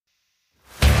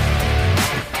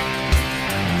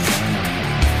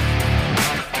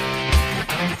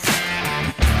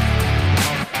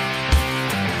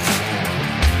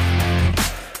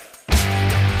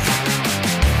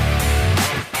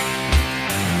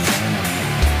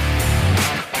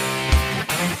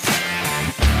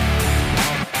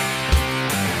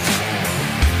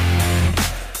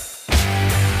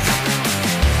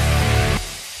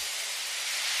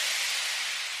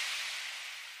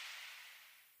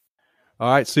All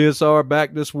right, CSR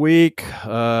back this week.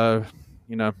 From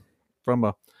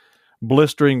a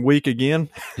blistering week again.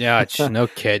 Yeah, no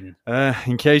kidding.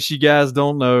 In case you guys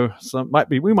don't know,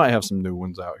 we might have some new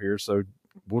ones out here, so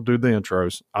we'll do the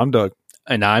intros. I'm Doug.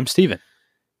 And I'm Steven.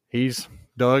 He's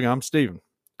Doug. I'm Steven.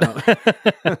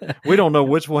 We don't know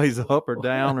which way's up or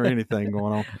down or anything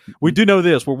going on. We do know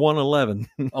this. We're 111.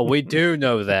 Oh, we do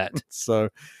know that. So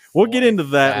we'll get into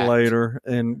that later,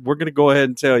 and we're going to go ahead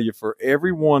and tell you for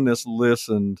everyone that's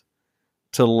listened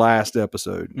to last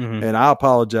episode, and I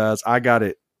apologize. I got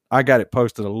it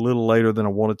posted a little later than I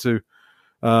wanted to.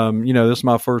 This is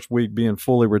my first week being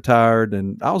fully retired,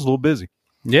 and I was a little busy.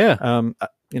 Yeah.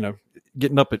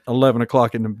 Getting up at 11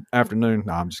 o'clock in the afternoon.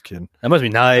 No, I'm just kidding. That must be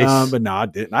nice. But no, I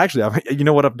didn't. Actually, you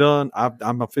know what I've done?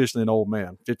 I'm officially an old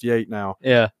man, 58 now.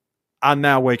 Yeah. I'm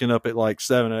now waking up at like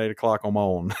 7 or 8 o'clock on my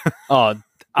own. Oh,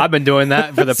 I've been doing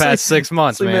that for the past 6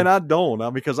 months, man. I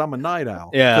don't because I'm a night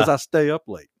owl. Yeah. Because I stay up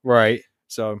late. Right.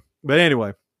 So, but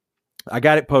anyway, I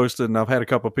got it posted, and I've had a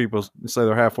couple of people say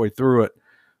they're halfway through it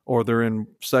or they're in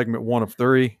segment 1 of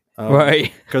 3.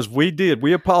 Right. Because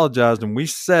we apologized, and we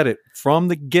said it from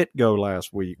the get-go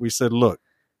last week. We said, look,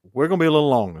 we're going to be a little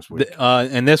long this week.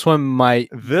 And this one might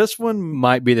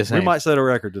be the same. We might set a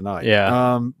record tonight.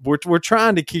 Yeah. We're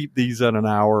trying to keep these at an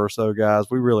hour or so, guys.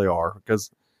 We really are,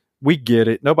 because we get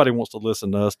it. Nobody wants to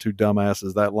listen to us two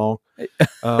dumbasses that long.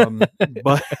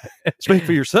 But speak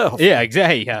for yourself. Yeah,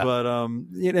 exactly. Yeah. But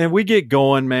and we get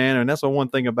going, man. And that's the one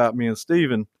thing about me and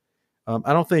Steven.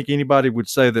 I don't think anybody would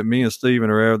say that me and Steven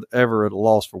are ever at a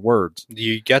loss for words.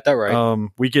 You got that right.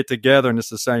 We get together, and it's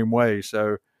the same way.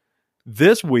 So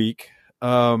this week, we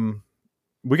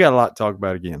got a lot to talk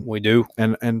about again. We do.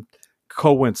 And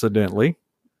coincidentally,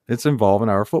 it's involving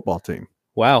our football team.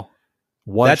 Wow.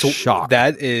 What a shock.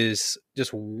 That is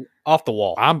just off the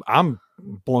wall. I'm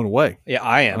blown away. Yeah,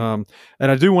 I am. And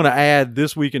I do want to add,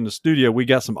 this week in the studio, we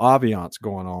got some ambiance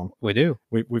going on. We do.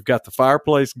 We've got the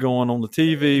fireplace going on the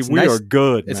TV. It's we nice, are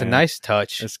good. It's man. a nice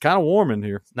touch. It's kind of warm in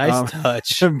here. Nice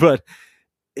touch. But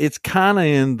it's kind of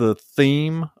in the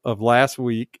theme of last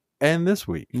week and this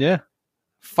week. Yeah.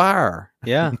 Fire.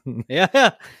 Yeah.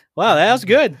 Yeah. Wow, that was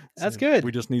good. That's good.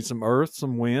 We just need some earth,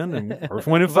 some wind, and earth,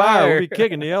 wind, and fire. We'll be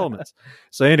kicking the elements.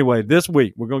 So anyway, this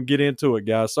week, we're going to get into it,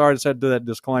 guys. Sorry I just had to do that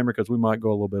disclaimer because we might go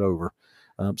a little bit over.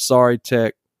 Sorry,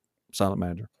 tech, silent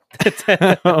manager.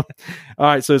 All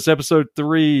right, so it's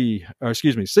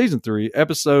season 3,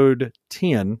 episode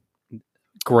 10.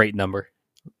 Great number.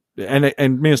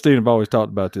 And me and Steven have always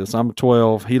talked about this. I'm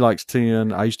 12. He likes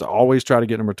 10. I used to always try to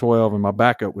get number 12, and my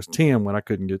backup was 10 when I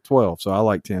couldn't get 12. So I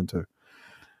like 10 too.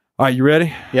 All right, you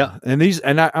ready? Yeah. And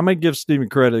I'm going to give Steven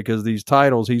credit because these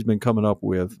titles he's been coming up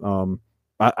with,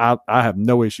 I have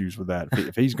no issues with that.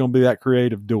 If he's going to be that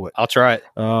creative, do it. I'll try it.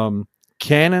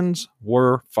 Cannons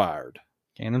were fired.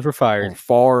 Cannons were fired. Or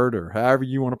fired, or however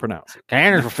you want to pronounce it.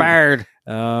 Cannons were fired.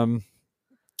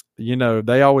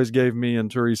 They always gave me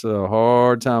and Teresa a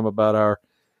hard time about our,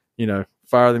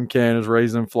 fire them cannons,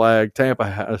 raise them flag,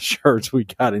 Tampa shirts we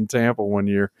got in Tampa one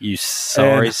year. You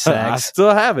sorry sacks. I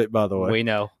still have it, by the way. We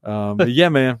know. But yeah,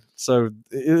 man. So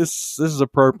this is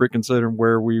appropriate considering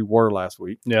where we were last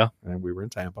week. Yeah. And we were in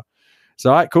Tampa. So,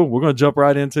 all right, cool. We're going to jump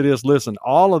right into this. Listen,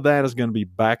 all of that is going to be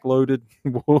backloaded.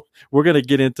 We're going to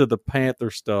get into the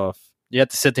Panther stuff. You have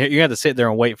to sit there. You have to sit there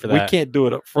and wait for that. We can't do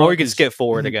it up front. Or we can skip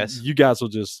forward, I guess. You guys will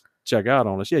just check out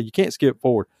on us. Yeah, you can't skip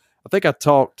forward. I think I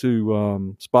talked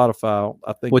to Spotify.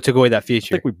 I think we took away that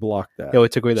feature. I think we blocked that. Yeah, we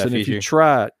took away that so feature. If you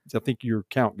try it, I think your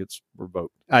account gets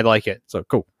revoked. I like it. So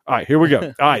cool. All right, here we go.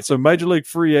 All right, so Major League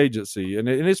Free Agency, and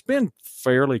it's been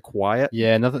fairly quiet.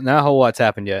 Yeah, not a whole lot's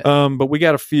happened yet. But we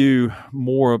got a few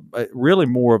more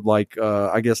of like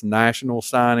I guess national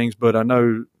signings. But I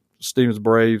know Stevens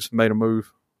Braves made a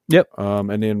move. Yep.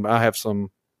 And then I have some,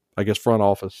 I guess, front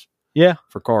office. Yeah,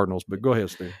 for Cardinals, but go ahead,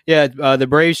 Steve. Yeah, the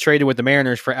Braves traded with the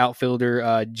Mariners for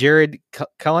outfielder Jared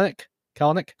Kelenic,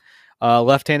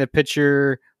 left-handed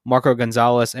pitcher Marco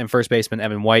Gonzalez, and first baseman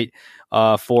Evan White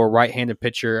for right-handed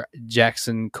pitcher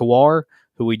Jackson Kowar,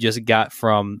 who we just got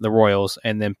from the Royals,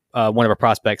 and then one of our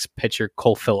prospects, pitcher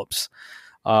Cole Phillips.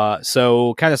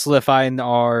 So kind of solidifying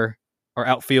our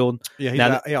outfield. Yeah, he's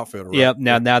outfielder. Right? Yeah,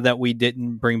 now that we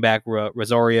didn't bring back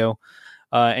Rosario.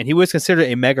 And he was considered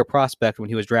a mega prospect when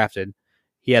he was drafted.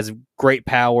 He has great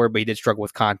power, but he did struggle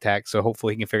with contact. So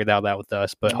hopefully he can figure that out with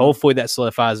us. But hopefully that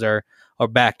solidifies our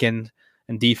back end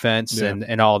and defense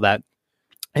and all of that.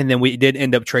 And then we did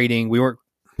end up trading. We weren't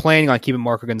planning on keeping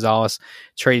Marco Gonzalez.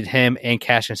 Traded him and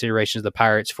cash considerations to the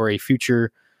Pirates for a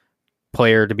future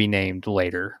player to be named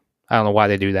later. I don't know why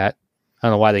they do that. I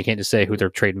don't know why they can't just say who they're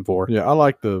trading for. Yeah, I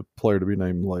like the player to be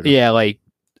named later. Yeah, like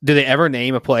Do they ever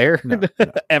name a player? No.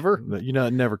 Ever? You know,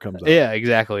 it never comes up. Yeah,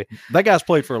 exactly. That guy's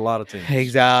played for a lot of teams.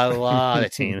 Exactly, a lot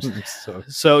of teams.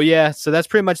 So that's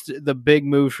pretty much the big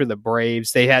move for the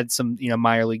Braves. They had some,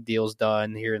 minor league deals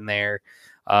done here and there.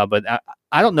 But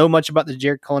I don't know much about the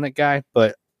Jared Kelenic guy,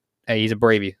 but hey, he's a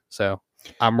Bravey, so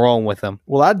I'm rolling with him.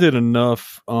 Well, I did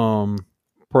enough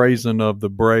praising of the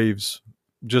Braves,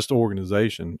 just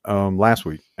organization, last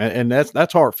week, and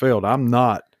that's heartfelt. I'm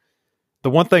not. The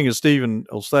one thing is Steven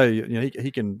will say,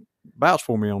 he can vouch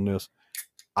for me on this.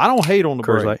 I don't hate on the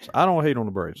Braves. I don't hate on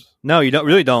the Braves. No, you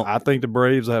don't. I think the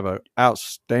Braves have an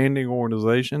outstanding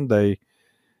organization. They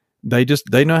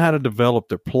know how to develop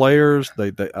their players.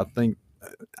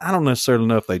 I don't necessarily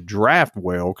know if they draft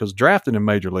well, because drafting in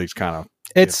major leagues kind of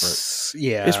it's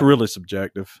really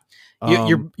subjective.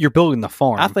 You're building the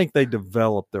farm. I think they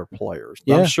develop their players.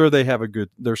 Yeah. I'm sure they have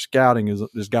their scouting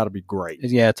has got to be great.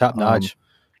 Yeah, top notch.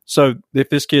 So if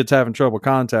this kid's having trouble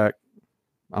contact,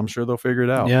 I'm sure they'll figure it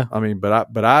out. Yeah. I mean, but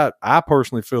I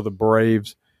personally feel the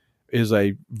Braves is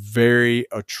a very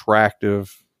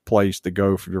attractive place to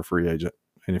go for your free agent.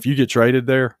 And if you get traded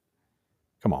there,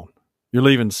 come on. You're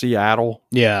leaving Seattle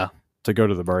to go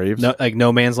to the Braves. No, like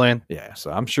no man's land? Yeah, so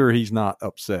I'm sure he's not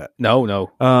upset.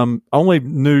 No. Only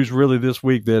news really this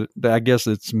week that I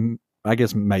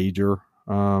guess major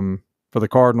for the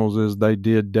Cardinals is they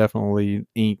did definitely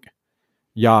ink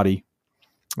Yachty.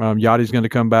 Yachty's going to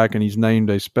come back, and he's named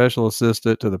a special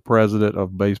assistant to the president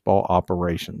of baseball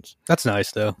operations. That's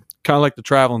nice, though. Kind of like the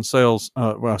traveling sales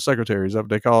secretaries,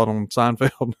 they call it on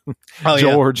Seinfeld. Oh,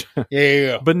 George.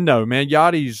 Yeah. But no, man,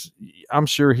 Yachty's, I'm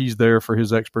sure he's there for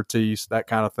his expertise, that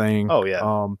kind of thing. Oh,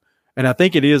 yeah. And I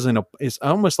think it's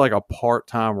almost like a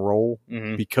part-time role,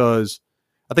 because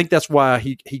I think that's why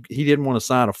he didn't want to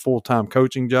sign a full-time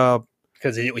coaching job.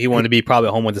 Because he wanted to be probably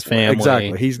at home with his family.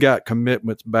 Exactly. He's got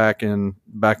commitments back in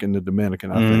the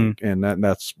Dominican, I think, and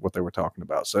that's what they were talking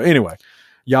about. So anyway,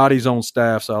 Yachty's on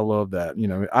staff, so I love that.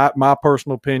 My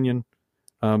personal opinion,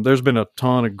 there's been a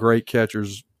ton of great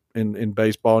catchers in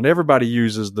baseball, and everybody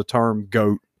uses the term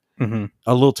GOAT a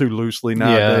little too loosely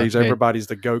nowadays. Yeah, everybody's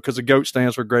the GOAT, because the GOAT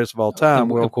stands for greatest of all time.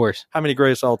 Well, of course. How many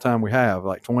greatest of all time we have?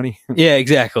 Like 20? Yeah,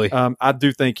 exactly. I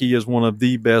do think he is one of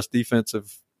the best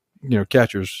defensive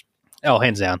catchers. Oh,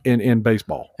 hands down. In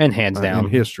baseball. And hands down.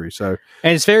 In history. So,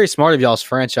 and it's very smart of y'all's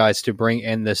franchise to bring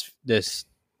in this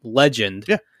legend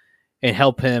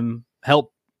and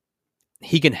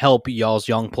he can help y'all's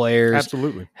young players.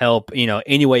 Absolutely. Help,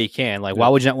 any way you can. Like, why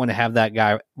would you not want to have that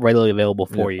guy readily available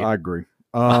for you? I agree.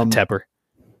 Tepper.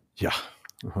 Yeah.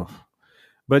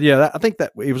 But yeah, I think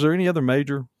that was there any other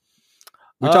major?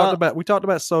 We talked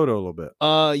about Soto a little bit.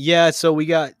 Yeah, so we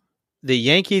got the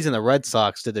Yankees and the Red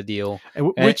Sox did the deal,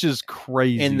 which is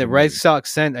crazy. And the Red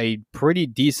Sox sent a pretty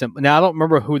decent. Now I don't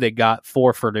remember who they got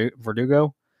for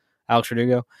Verdugo, Alex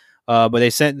Verdugo, but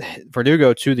they sent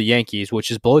Verdugo to the Yankees, which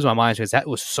just blows my mind because that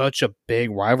was such a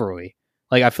big rivalry.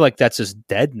 Like I feel like that's just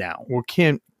dead now. Well,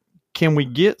 can we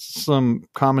get some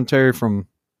commentary from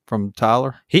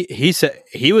Tyler? He said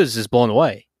he was just blown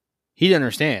away. He didn't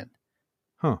understand.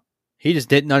 Huh. He just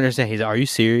didn't understand. He's like, "Are you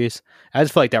serious?" I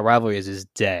just feel like that rivalry is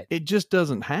dead. It just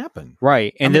doesn't happen,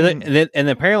 right? And then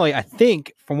apparently, I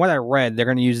think from what I read, they're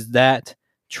going to use that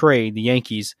trade, the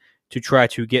Yankees, to try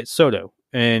to get Soto.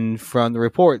 And from the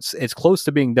reports, it's close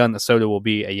to being done that Soto will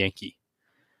be a Yankee.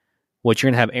 Which you're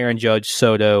going to have Aaron Judge,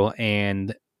 Soto,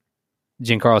 and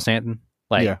Giancarlo Stanton.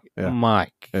 Like, my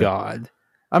God.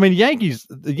 I mean,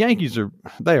 the Yankees are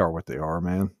what they are,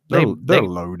 man. They're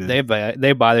loaded.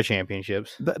 They buy their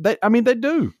championships. They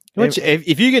do. Which,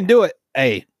 if you can do it,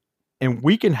 hey. And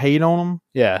we can hate on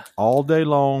them all day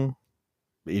long.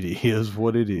 It is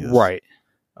what it is. Right.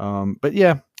 But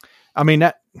yeah, I mean,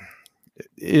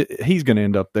 he's going to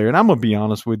end up there. And I'm going to be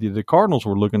honest with you. The Cardinals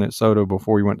were looking at Soto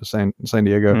before he went to San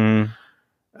Diego.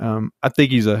 I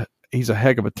think he's a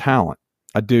heck of a talent.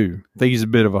 I do. I think he's a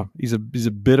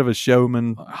bit of a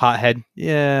showman, hothead.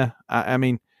 Yeah, I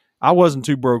mean, I wasn't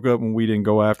too broke up when we didn't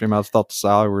go after him. I thought the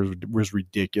salary was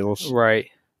ridiculous, right?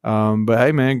 But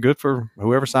hey, man, good for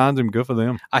whoever signs him. Good for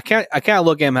them. I kind of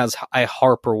look at him as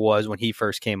Harper was when he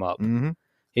first came up. Mm-hmm.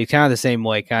 He's kind of the same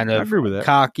way, kind of I agree with that.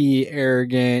 Cocky,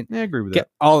 arrogant. Yeah, I agree with that.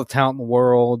 All the talent in the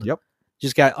world. Yep.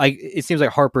 Just got it seems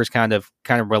like Harper's kind of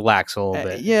relaxed a little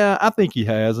bit. Yeah, I think he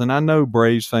has, and I know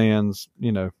Braves fans.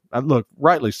 Look,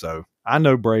 rightly so. I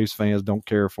know Braves fans don't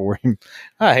care for him.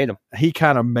 I hate him. He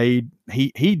kind of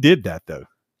he did that though.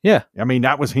 Yeah, I mean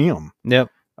that was him. Yep.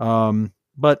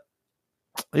 But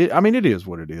it is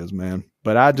what it is, man.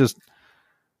 But I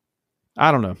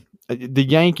don't know. The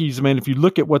Yankees, man. If you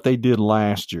look at what they did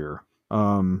last year,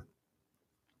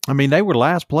 I mean, they were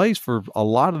last place for a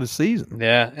lot of the season.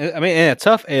 Yeah, I mean, and a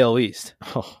tough AL East.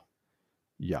 Oh,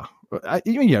 yeah.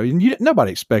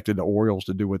 Nobody expected the Orioles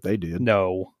to do what they did.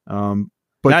 No.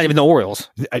 But not even the Orioles.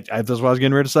 That's what I was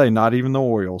getting ready to say. Not even the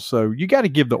Orioles. So you got to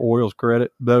give the Orioles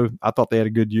credit, though. I thought they had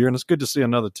a good year, and it's good to see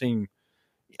another team,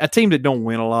 a team that don't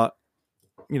win a lot,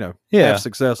 have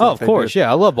success. Oh, of course.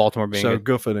 Yeah, I love Baltimore being so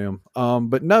good for them.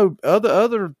 But no,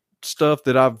 other stuff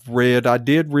that I've read, I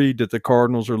did read that the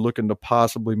Cardinals are looking to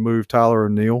possibly move Tyler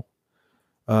O'Neill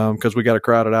because we got a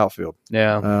crowded outfield.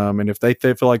 Yeah. And if they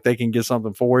feel like they can get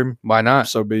something for him, why not?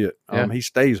 So be it. He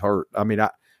stays hurt. I mean,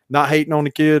 not hating on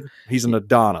the kid. He's an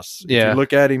Adonis. Yeah. If you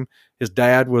look at him, his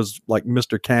dad was like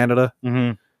Mr. Canada.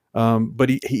 Mm-hmm. But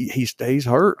he stays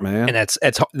hurt, man. And that's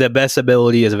the best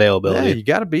ability is availability. Yeah, you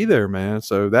got to be there, man.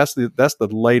 So that's the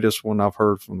latest one I've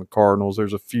heard from the Cardinals.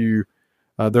 There's a few.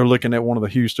 They're looking at one of the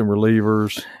Houston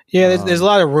relievers. Yeah, there's a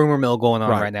lot of rumor mill going on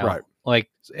right now. Right. Like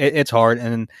it's hard,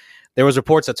 and there was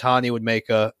reports that Tani would make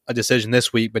a decision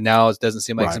this week, but now it doesn't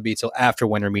seem like it's going to be till after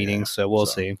winter meetings. So we'll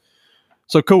see.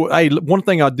 So cool. Hey, one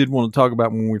thing I did want to talk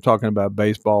about when we were talking about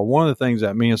baseball, one of the things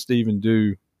that me and Steven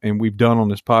do, and we've done on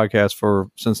this podcast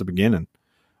since the beginning,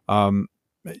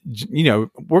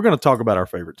 we're going to talk about our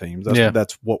favorite teams.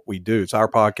 That's what we do. It's our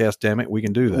podcast. Damn it, we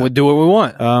can do that. We'll do what we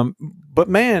want. But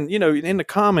man, in the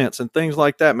comments and things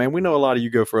like that, man, we know a lot of you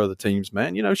go for other teams,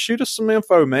 man. Shoot us some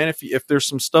info, man. If there's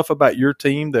some stuff about your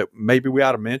team that maybe we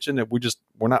ought to mention that we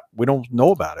don't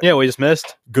know about it. Yeah, we just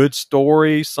missed. Good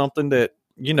story, something that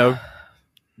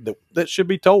that should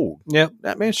be told. Yeah,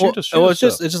 that man shoot us. It's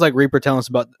just like Reaper telling us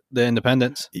about the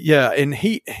independence. Yeah, and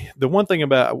the one thing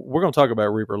about, we're going to talk about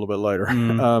Reaper a little bit later.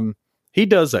 Mm-hmm. He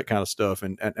does that kind of stuff,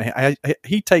 and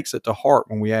he takes it to heart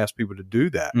when we ask people to do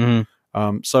that.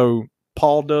 Mm-hmm. So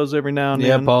Paul does every now and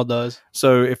then. Yeah, Paul does.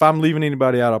 So if I'm leaving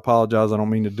anybody out, I apologize. I don't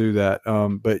mean to do that.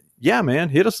 But yeah, man,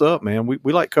 hit us up, man.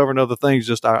 We like covering other things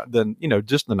just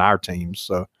than our teams.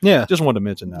 So yeah, just wanted to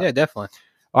mention that. Yeah, definitely.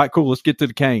 All right, cool. Let's get to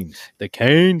the Canes. The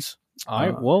Canes. All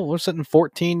right. Well, we're sitting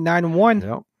 14-9-1.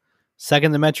 Yep. Second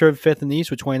in the Metro, fifth in the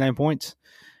East with 29 points.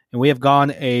 And we have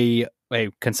gone a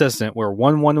consistent. We're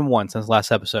 1-1-1 since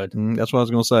last episode. That's what I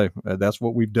was going to say. That's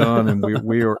what we've done, and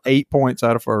we are 8 points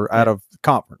out of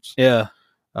conference. Yeah.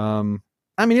 I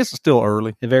mean, it's still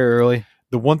early. Very early.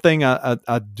 The one thing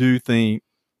I do think,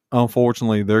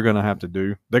 unfortunately, they're going to have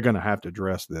to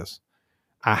address this.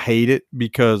 I hate it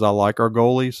because I like our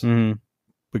goalies. Mm-hmm.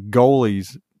 But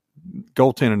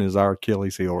goaltending is our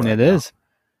Achilles heel right now. It is.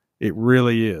 It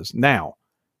really is. Now,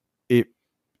 if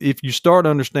you start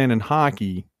understanding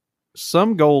hockey,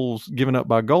 some goals given up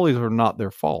by goalies are not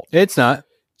their fault. It's not.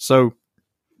 So,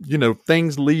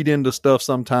 things lead into stuff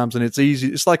sometimes, and it's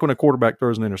easy. It's like when a quarterback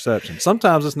throws an interception.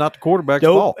 Sometimes it's not the quarterback's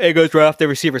fault. It goes right off the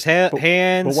receiver's hands.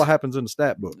 But what happens in the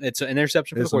stat book? It's an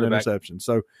interception for the quarterback. It's an interception.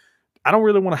 So, I don't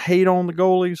really want to hate on the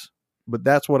goalies, but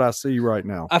that's what I see right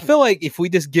now. I feel like if we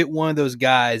just get one of those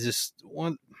guys,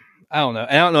 I don't know. And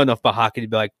I don't know enough about hockey to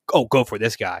be like, oh, go for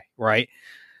this guy, right?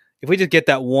 If we just get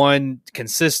that one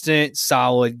consistent,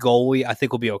 solid goalie, I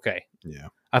think we'll be okay. Yeah.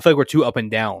 I feel like we're too up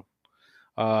and down.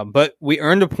 But we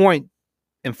earned a point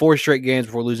in 4 straight games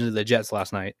before losing to the Jets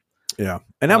last night. Yeah.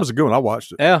 And that was a good one. I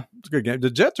watched it. Yeah. It's a good game.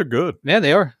 The Jets are good. Yeah,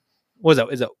 they are. What is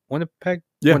that? Is that Winnipeg?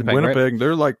 Yeah, Winnipeg. Right?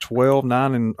 They're like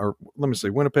 12-9 or let me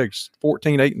see. Winnipeg's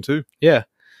 14-8-2. Yeah.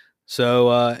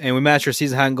 So, and we matched our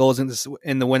season high in goals in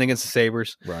the win against the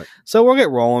Sabres. Right. So we'll get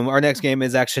rolling. Our next game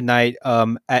is actually tonight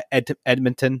at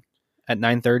Edmonton at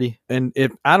 9:30. And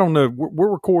I don't know,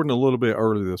 we're recording a little bit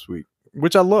early this week,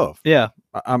 which I love. Yeah.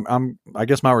 I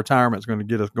guess my retirement's going to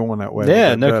get us going that way.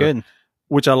 Yeah, no kidding.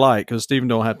 Which I like because Steven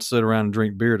don't have to sit around and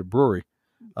drink beer at a brewery.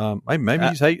 Maybe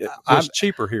it's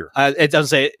cheaper here. It doesn't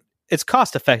say it's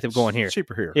cost effective going here. It's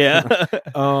cheaper here. Yeah.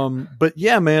 But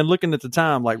yeah, man, looking at the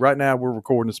time, like right now we're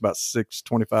recording, it's about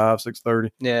 6:25, 6:30.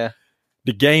 Yeah.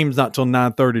 The game's not till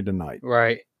 9:30 tonight.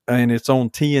 Right. And it's on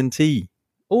TNT.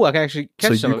 Oh, I can actually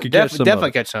catch some of it.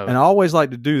 Definitely catch some of it. And I always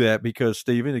like to do that because,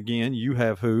 Steven, again, you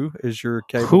have who is your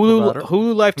cable provider?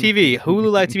 Hulu Live TV. Hulu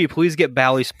Live TV, please get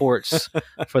Bally Sports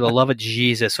for the love of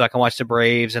Jesus so I can watch the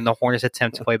Braves and the Hornets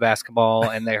attempt to play basketball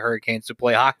and the Hurricanes to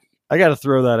play hockey. I got to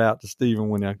throw that out to Steven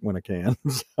when I can.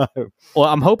 So, well,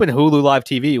 I'm hoping Hulu Live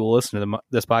TV will listen to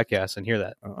this podcast and hear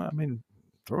that. I mean,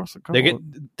 throw us a couple.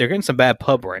 They're getting some bad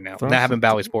pub right now. Not having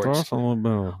Bally Sports. Throw us a little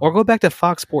bit or go back to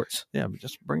Fox Sports. Yeah, but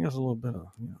just bring us a little bit of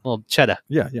little cheddar.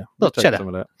 Yeah. Little cheddar. Some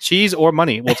of that. Cheese or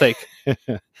money, we'll take.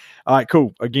 All right,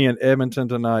 cool. Again, Edmonton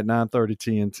tonight, 9:30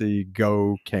 TNT.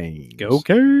 Go Canes. Go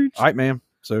Canes. All right, man.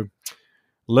 So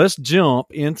let's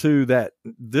jump into that.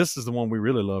 This is the one we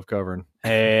really love covering.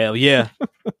 Hell yeah.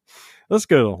 Let's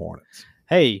go to the Hornets.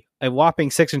 Hey, a whopping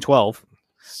 6-12.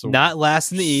 So, not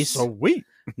last in the East. Sweet.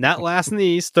 Not last in the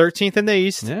East. 13th in the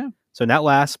East. Yeah. So not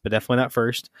last, but definitely not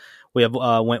first. We have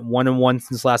went 1-1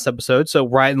 since last episode, so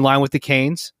right in line with the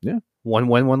Canes. Yeah. 1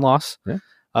 win, 1 loss. Yeah.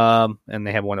 And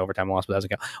they have 1 overtime loss, but that doesn't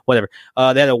count. Whatever.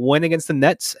 They had a win against the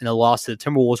Nets and a loss to the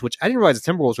Timberwolves, which I didn't realize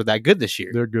the Timberwolves were that good this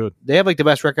year. They're good. They have like the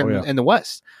best record in the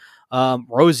West.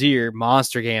 Rozier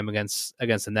monster game against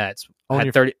the Nets. On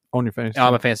your fantasy.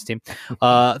 On my fantasy team.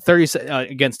 30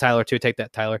 against Tyler too. Take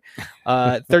that, Tyler.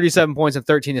 37 points and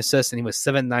 13 assists, and he was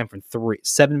 7-9 from 3.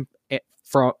 7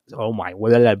 from. Oh my!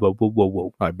 Whoa!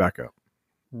 All right, back up.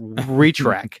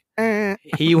 Retrack.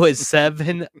 He was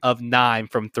 7 of 9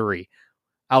 from 3.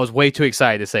 I was way too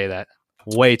excited to say that.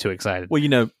 Way too excited.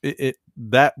 Well,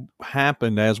 that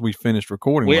happened as we finished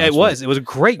recording. It was a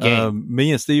great game.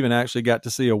 Me and Steven actually got to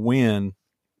see a win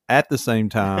at the same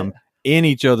time in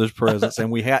each other's presence, and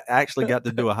we actually got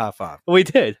to do a high five. We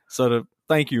did. So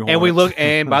thank you, Hornets. And we looked.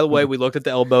 And by the way, we looked at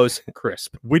the elbows.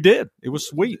 Crisp. We did. It was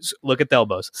sweet. Look at the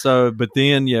elbows. So, but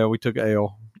then we took a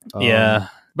L.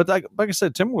 But like I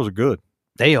said, Timberwolves are good.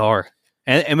 They are,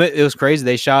 and it was crazy.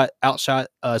 They outshot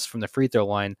us from the free throw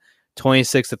line,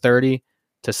 26-30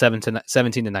 to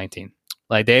 17-19.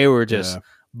 Like they were just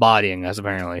bodying us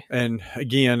apparently. And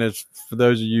again, as for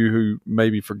those of you who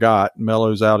maybe forgot,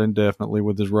 Melo's out indefinitely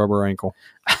with his rubber ankle.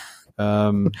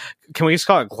 Can we just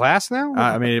call it glass now?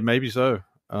 I mean, maybe so.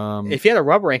 If he had a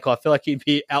rubber ankle, I feel like he'd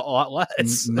be out a lot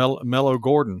less. Melo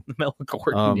Gordon. Melo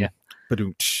Gordon,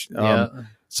 yeah.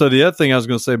 So the other thing I was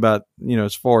going to say about,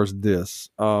 as far as this,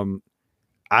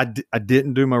 I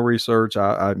didn't do my research.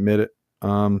 I admit it.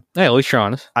 Hey, at least you're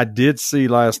honest. I did see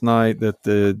last night that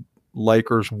the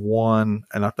Lakers won,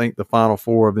 and I think the Final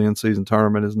Four of the in-season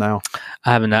tournament is now.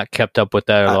 I have not kept up with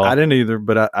that at all. I didn't either,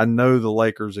 but I know the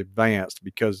Lakers advanced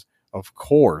because, of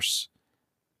course,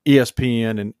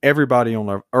 ESPN and everybody on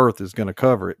the earth is going to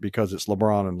cover it because it's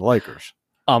LeBron and the Lakers.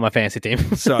 On my fantasy team.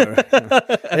 So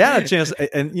I had a chance,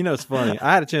 and it's funny.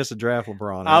 I had a chance to draft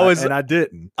LeBron, and I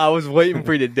didn't. I was waiting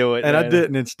for you to do it, and I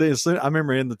didn't. Instead, I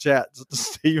remember in the chat,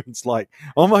 Steven's like,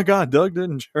 "Oh my God, Doug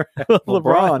didn't draft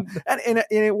LeBron," and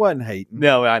it wasn't hating.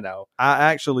 No, I know.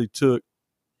 I actually took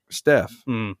Steph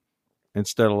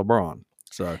instead of LeBron.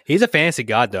 So he's a fantasy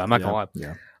god, though. I'm not gonna lie.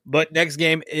 Yeah. But next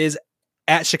game is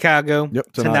at Chicago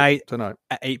tonight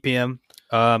at 8 p.m.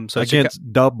 So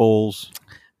against Doubles.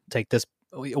 Take this.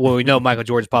 Well, we know Michael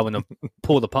Jordan's probably going to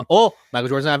pull the punt. Oh, Michael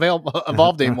Jordan's not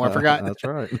involved anymore. I forgot. That's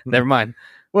right. Never mind.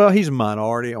 Well, he's a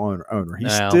minority owner.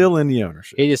 He's still in the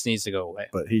ownership. He just needs to go away.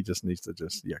 But he just needs to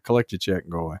collect your check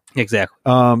and go away. Exactly.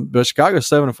 But Chicago's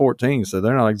 7-14, so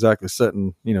they're not exactly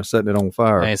setting it on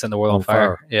fire. They ain't setting the world on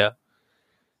fire. Yeah.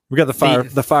 We got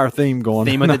the fire theme going.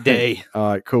 Theme of the day. All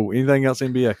right, cool. Anything else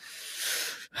NBA?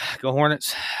 Go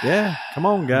Hornets. Yeah. Come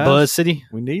on, guys. Buzz City.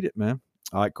 We need it, man.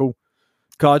 All right, cool.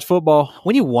 College football.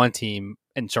 We need one team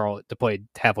in Charlotte to play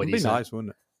halfway decent. It'd be nice,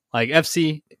 wouldn't it? Like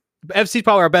FC's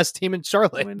probably our best team in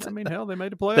Charlotte. I mean, hell, they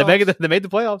made the playoffs. They made the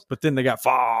playoffs, but then they got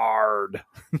fired.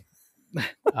 All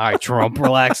right, Trump,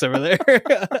 relax over there.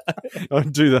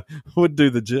 Would do the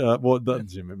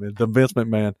Vince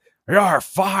McMahon. You're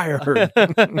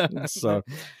fired. So,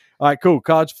 all right, cool.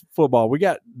 College football.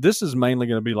 This is mainly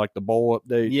going to be like the bowl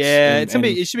updates. Yeah, it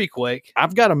should be quick.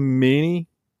 I've got a mini.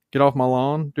 Get off my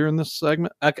lawn during this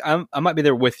segment. I might be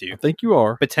there with you. I think you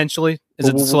are. Potentially. Is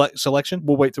it selection?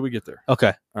 We'll wait till we get there.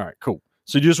 Okay. All right, cool.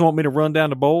 So you just want me to run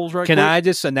down the bowls right quick? Can I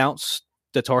just announce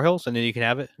the Tar Heels and then you can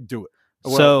have it? Do it.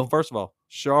 Well, so, first of all,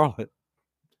 Charlotte,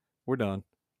 we're done.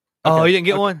 Okay. Oh, you didn't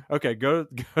get one? Okay, go to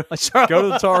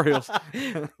the Tar Heels.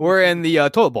 We're in the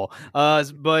toilet bowl.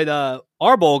 But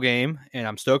our bowl game, and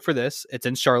I'm stoked for this, it's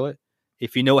in Charlotte.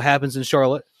 If you know what happens in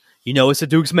Charlotte, you know it's the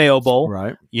Duke's Mayo Bowl.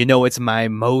 Right. You know it's my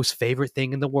most favorite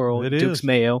thing in the world, Duke's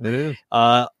Mayo. It is.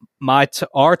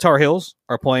 Our Tar Heels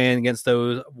are playing against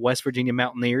those West Virginia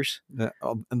Mountaineers.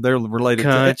 And they're related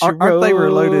aren't they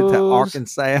related to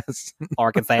Arkansas?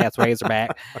 Arkansas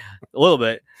Razorback. A little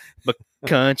bit. But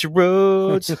country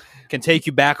roads can take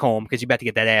you back home because you're about to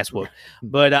get that ass whooped.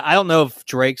 But I don't know if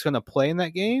Drake's going to play in that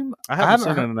game. I haven't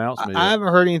seen an announcement yet. I haven't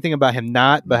heard anything about him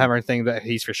not, but I haven't heard anything that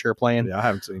he's for sure playing. Yeah, I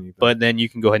haven't seen anything. But then you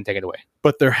can go ahead and take it away.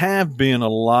 But there have been a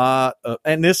lot of,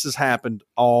 and this has happened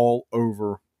all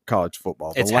over college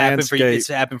football. It's happened for years.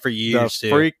 The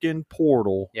freaking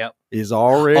portal is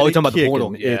already you're talking about kicking. the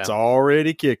portal. Yeah. It's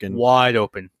already kicking. Wide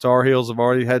open. Tar Heels have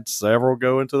already had several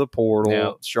go into the portal.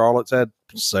 Yep. Charlotte's had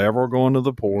several go into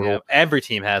the portal. Yep. Every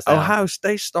team has that. Ohio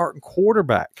State's starting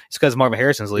quarterback. It's because Marvin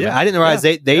Harrison's leaving. Yeah. I didn't realize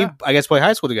they I guess, play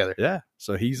high school together. Yeah.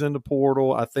 So he's in the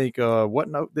portal. I think,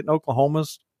 didn't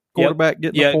Oklahoma's quarterback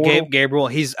get in the portal? Gabriel.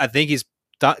 I think he's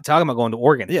talking about going to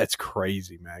Oregon. Yeah, it's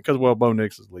crazy, man. Because Bo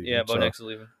Nix is leaving. Yeah, Bo Nix is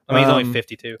leaving. I mean, he's only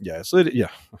 52. Yeah, so it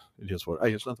is what. Hey,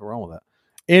 there's nothing wrong with that.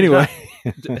 Anyway,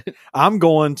 I'm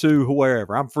going to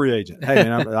wherever. I'm free agent. Hey,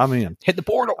 man, I'm in. Hit the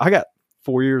portal. I got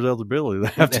 4 years eligibility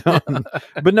left.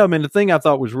 But no, man, the thing I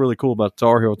thought was really cool about the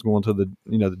Tar Heels going to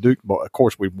the Duke Bowl. Of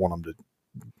course, we want them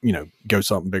to, go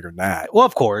something bigger than that. Well,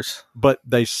 of course. But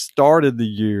they started the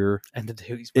year in the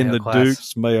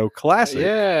Duke's Mayo Classic.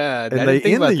 Yeah. And they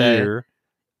end the year.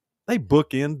 They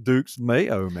book in Duke's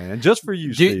Mayo, man, just for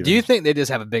you, Steve. Do you think they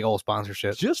just have a big old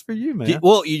sponsorship? Just for you, man.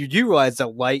 You do realize that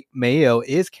white Mayo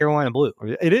is Carolina blue.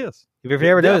 It is. Have you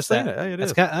ever noticed that? It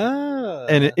is.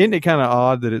 And isn't it kind of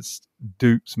odd that it's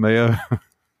Duke's Mayo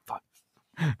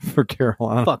for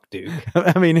Carolina? Fuck Duke.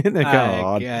 I mean, isn't it kind of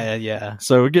odd? Yeah.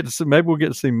 So maybe we'll get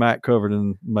to see Matt covered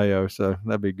in Mayo, so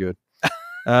that'd be good.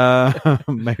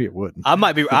 Maybe it wouldn't. I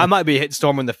might be hitting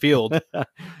storming the field.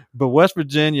 But West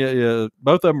Virginia,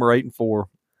 both of them are 8-4,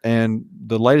 and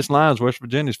the latest line is West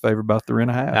Virginia's favored by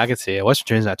 3.5. I can see it. West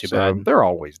Virginia's not too bad. They're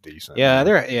always decent. Yeah,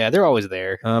 they're always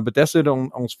there. But that's it on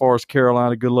as far as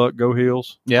Carolina. Good luck, go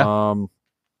Heels. Yeah. All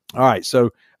right.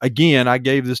 So again, I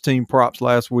gave this team props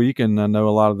last week, and I know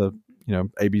a lot of the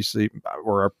ABC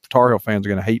or our Tar Heel fans are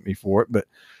going to hate me for it, but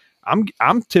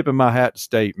I'm tipping my hat to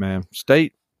State, man.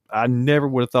 State. I never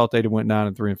would have thought they'd have went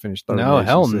 9-3 and finished third. No,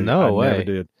 hell no way. Never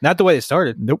did. Not the way they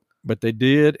started. Nope. But they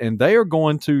did, and they are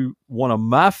going to one of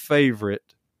my favorite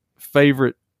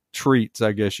treats,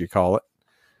 I guess you call it,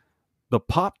 the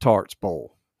Pop-Tarts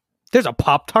Bowl. There's a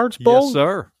Pop-Tarts Bowl? Yes,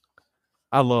 sir.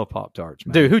 I love Pop-Tarts,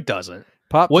 man. Dude, who doesn't?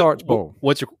 Pop-Tarts Bowl.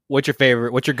 What's your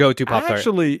favorite? What's your go-to Pop-Tart?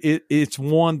 Actually, it's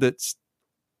one that's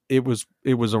it was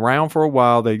around for a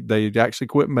while. They actually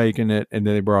quit making it, and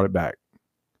then they brought it back.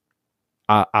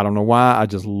 I don't know why. I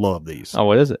just love these. Oh,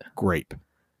 what is it? Grape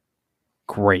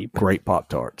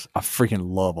Pop-Tarts. I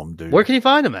freaking love them, dude. Where can you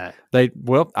find them at?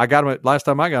 I got them last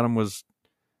time I got them was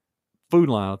Food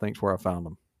Line, I think is where I found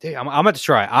them. Dude, I'm about to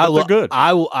try. They're good.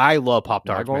 I love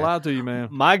Pop-Tarts. I'm not gonna lie to you, man.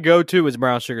 My go-to is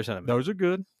brown sugar cinnamon. Those are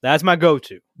good. That's my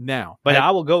go-to. Now, but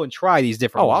I will go and try these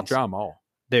different ones. I'll try them all.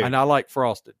 Dude. And I like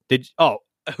frosted.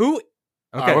 Who?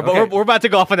 Okay, right, we're about to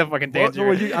go off on a fucking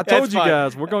tangent. I told you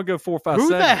guys we're gonna go 4, 5, 7. Who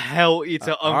the hell eats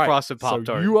an unfrosted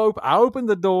Pop-Tart? So I opened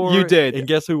the door. You did, and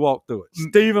guess who walked through it?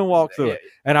 Steven walked through it,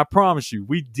 and I promise you,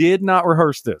 we did not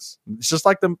rehearse this. It's just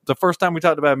like the first time we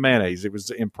talked about mayonnaise. It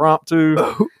was impromptu.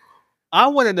 I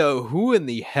want to know who in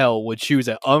the hell would choose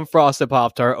an unfrosted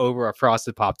Pop-Tart over a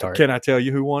frosted Pop-Tart. Can I tell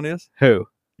you who one is? Who?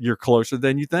 You're closer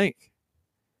than you think.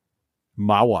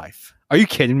 My wife. Are you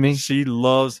kidding me? She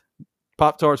loves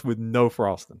Pop-Tarts with no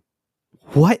frosting.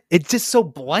 What? It's just so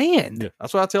bland. Yeah,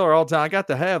 that's what I tell her all the time. I got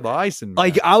to have the icing. Man.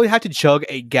 Like, I would have to chug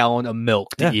a gallon of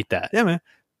milk to eat that. Yeah, man.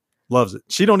 Loves it.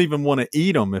 She don't even want to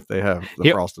eat them if they have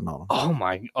the frosting on them. Oh,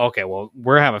 my. Okay, well,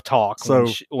 we're having a talk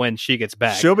when she gets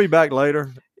back. She'll be back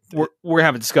later. We're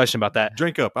having a discussion about that.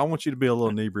 Drink up. I want you to be a little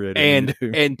inebriated.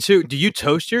 And two, do you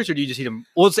toast yours or do you just eat them?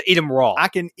 Well, let's eat them raw. I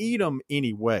can eat them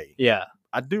anyway. Yeah.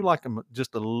 I do like them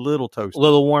just a little toasted. A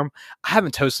little warm. I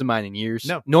haven't toasted mine in years.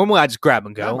 No. Normally, I just grab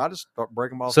and go. I just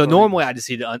break them off. So normally, I just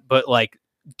eat it. But like,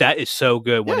 that is so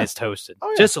good when it's toasted. Oh,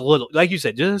 yeah. Just a little. Like you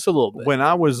said, just a little bit. When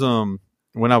I was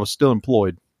still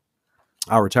employed,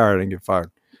 I retired and get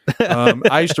fired.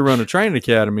 I used to run a training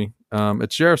academy at the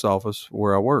sheriff's office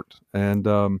where I worked. And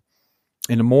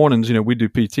in the mornings, we do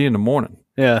PT in the morning.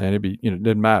 Yeah. And it'd be, it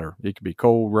didn't matter. It could be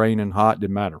cold, raining, hot,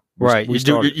 didn't matter. Right.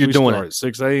 You're doing it at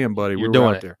 6 a.m., buddy. You're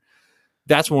doing it there.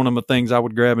 That's one of the things I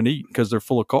would grab and eat because they're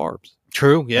full of carbs.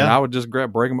 True. Yeah. And I would just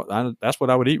break them up. That's what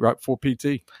I would eat right before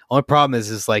PT. Only problem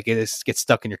is like it gets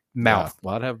stuck in your mouth. Yeah.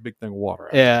 Well, I'd have a big thing of water.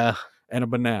 Yeah. And a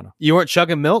banana. You weren't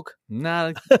chugging milk?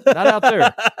 Not out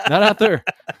there. Not out there.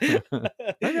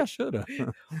 Maybe I should have.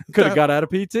 Could have got out of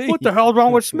PT. What the hell's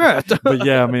wrong with Smith? But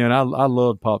yeah, man, I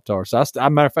love Pop-Tarts.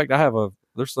 Matter of fact, I have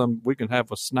there's some we can have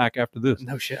a snack after this.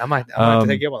 No shit. I might have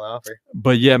to get one offer.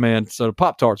 But yeah, man. So the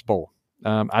Pop-Tarts Bowl.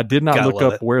 I did not look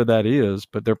up where that is,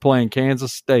 but they're playing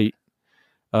Kansas State.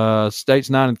 State's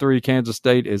 9-3. Kansas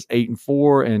State is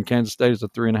 8-4, and Kansas State is a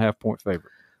 3.5-point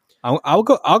favorite. I'll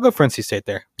go for NC State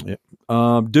there. Yep.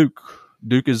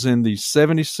 Duke is in the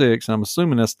 76. I'm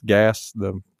assuming that's gas.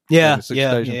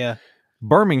 Yeah.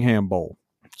 Birmingham Bowl.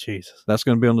 Jesus. That's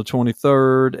going to be on the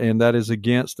 23rd, and that is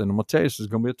against, and I'm going to tell you, this is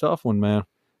going to be a tough one, man.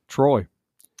 Troy.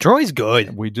 Troy's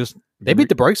good. They beat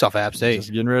the brakes off App State.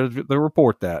 Just getting ready to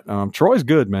report that. Troy's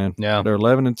good, man. Yeah. They're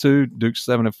 11-2. Duke's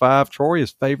 7-5. Troy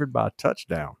is favored by a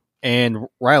touchdown. And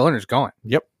Riley Leonard's gone.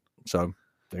 Yep. So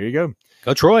there you go.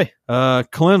 Go Troy.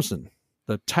 Clemson,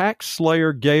 the Tax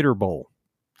Slayer Gator Bowl.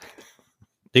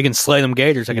 You can slay them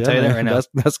Gators, I can tell you that right now.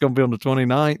 That's going to be on the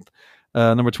 29th.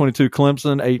 Number 22,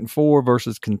 Clemson, 8-4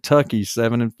 versus Kentucky,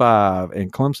 7-5.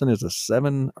 And Clemson is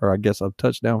a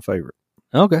touchdown favorite.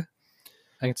 Okay.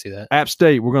 I can see that. App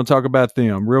State, we're going to talk about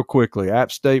them real quickly.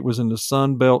 App State was in the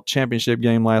Sun Belt Championship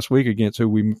game last week against who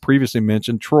we previously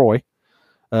mentioned, Troy.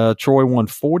 Troy won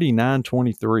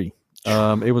 49-23.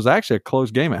 It was actually a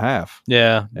close game at half.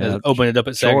 Yeah, opened it up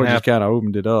at second Troy half. just kind of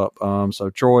opened it up.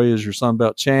 So Troy is your Sun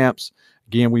Belt champs.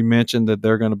 Again, we mentioned that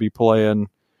they're going to be playing,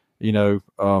 who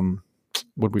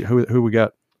we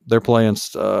got? They're playing,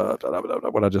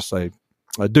 what I just say?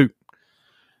 Duke.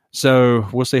 So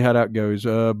we'll see how that goes.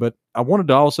 But I wanted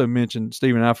to also mention,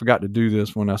 Stephen, I forgot to do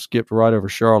this when I skipped right over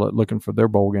Charlotte looking for their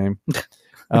bowl game.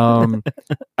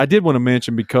 I did want to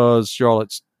mention, because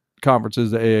Charlotte's conference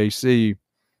is the AAC,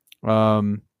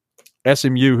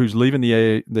 SMU, who's leaving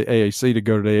the AAC to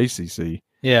go to the ACC,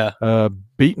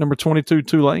 beat number 22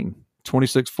 Tulane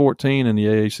 26-14 in the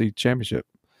AAC championship.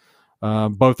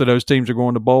 Both of those teams are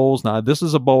going to bowls. Now, this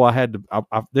is a bowl I didn't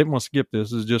want to skip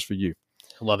this. This is just for you.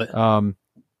 Love it.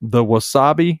 The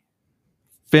Wasabi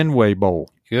Fenway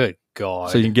Bowl. Good God.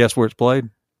 So you can guess where it's played?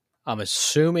 I'm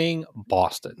assuming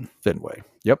Boston. Fenway.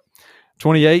 Yep.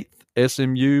 28th,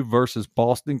 SMU versus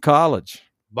Boston College.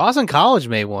 Boston College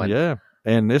made one. Yeah.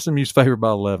 And SMU's favored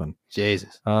by 11.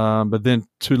 Jesus. But then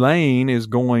Tulane is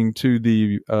going to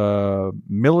the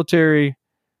military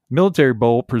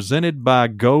bowl presented by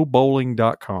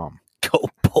GoBowling.com.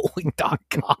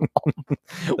 GoBowling.com.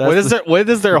 What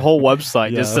is their whole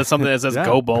website? Yeah. Just something that says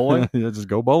Go Bowling? Yeah, just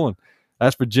Go Bowling.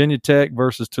 That's Virginia Tech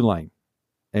versus Tulane.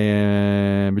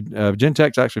 And Virginia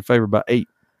Tech's actually favored by 8.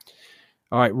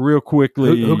 All right, real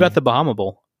quickly. Who got the Bahama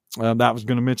Bowl? That was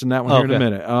going to mention that one here in a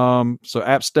minute. So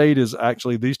App State is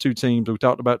actually these two teams. We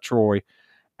talked about Troy.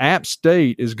 App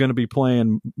State is going to be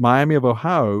playing Miami of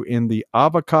Ohio in the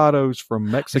Avocados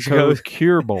from Mexico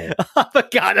Cure Bowl.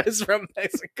 Avocados from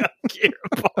Mexico Cure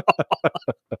Bowl.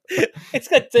 It's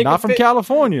going to take not from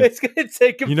California. It's going to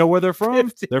take you know where they're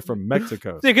from? They're from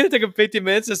Mexico. They're going to take them 50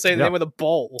 minutes to say the name of the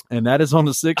bowl. And that is on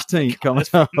the 16th coming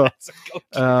up.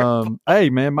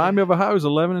 Hey, man, Miami of Ohio is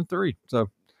 11-3.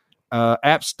 So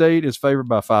App State is favored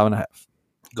by 5.5.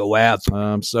 Go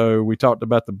Apps. So we talked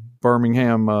about the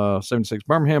Birmingham 76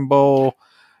 Birmingham Bowl.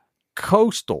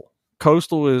 Coastal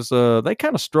is they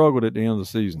kind of struggled at the end of the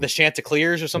season. The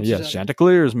Chanticleers or something. Yeah,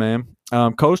 Chanticleers, man.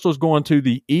 Coastal is going to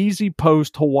the Easy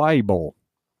Post Hawaii Bowl.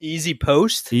 Easy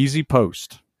Post. Easy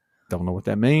Post. Don't know what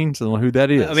that means. Don't know who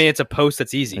that is. I mean, it's a post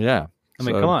that's easy. Yeah. I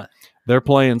mean, come on. They're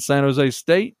playing San Jose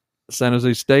State. San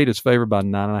Jose State is favored by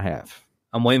 9.5.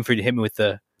 I'm waiting for you to hit me with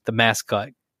the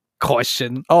mascot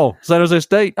question. Oh, San Jose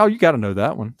State. Oh, you got to know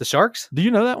that one. The Sharks? Do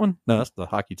you know that one? No, that's the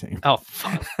hockey team. Oh,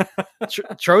 fuck.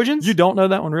 Trojans? You don't know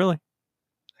that one, really?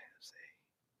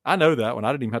 I know that one.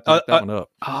 I didn't even have to look that one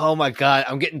up. Oh, my God.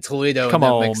 I'm getting Toledo. Come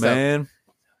on, man.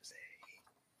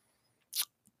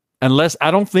 Unless,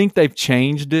 I don't think they've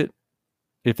changed it,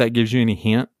 if that gives you any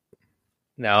hint.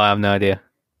 No, I have no idea.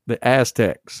 The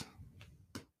Aztecs.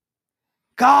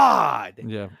 God.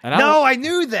 Yeah. And I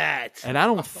knew that. And I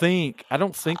don't think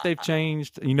they've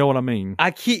changed. You know what I mean?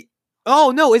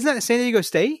 Oh, no. Isn't that San Diego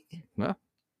State? No.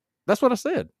 That's what I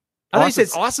said. I said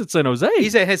San Jose. He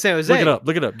said San Jose.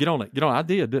 Look it up. Get on it. I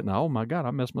did, didn't I? Oh, my God.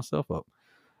 I messed myself up.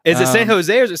 Is it San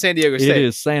Jose or is it San Diego State? It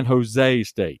is San Jose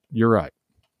State. You're right.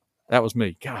 That was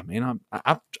me. God, man.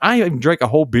 I ain't even drank a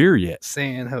whole beer yet.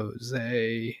 San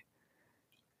Jose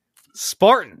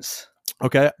Spartans.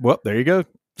 Okay. Well, there you go.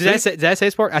 Did I say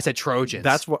Spartans? I said Trojans.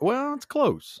 That's what. Well, it's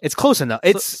close. It's close enough.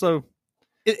 We're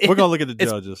gonna look at the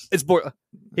judges.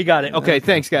 He got it. Okay,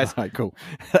 thanks, guys. All right, cool.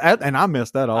 And I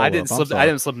messed that all up. I didn't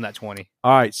slip in that 20.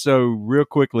 All right, so real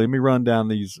quickly, let me run down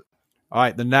these. All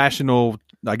right, the national.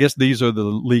 I guess these are the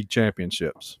league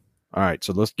championships. All right,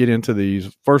 so let's get into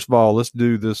these. First of all, let's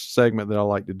do this segment that I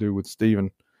like to do with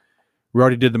Steven. We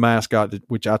already did the mascot,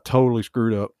 which I totally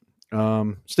screwed up.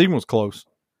 Steven was close.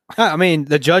 I mean,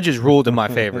 the judges ruled in my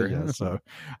favor. Yeah, so,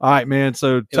 all right, man.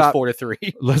 So it was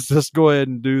 4-3. Let's just go ahead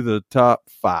and do the top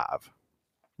 5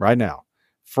 right now.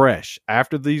 Fresh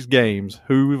after these games,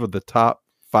 who are the top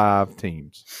 5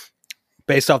 teams?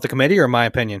 Based off the committee or my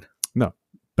opinion? No,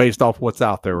 based off what's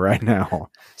out there right now.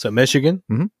 So Michigan,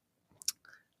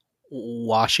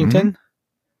 Washington,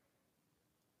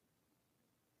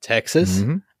 Texas,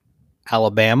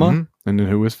 Alabama, and then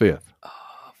who was 5th?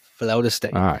 Florida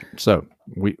State. All right, so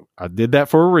I did that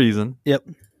for a reason. Yep.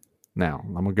 Now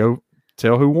I'm gonna go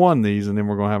tell who won these, and then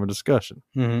we're gonna have a discussion.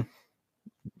 Mm-hmm.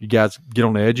 You guys get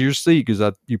on the edge of your seat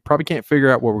because you probably can't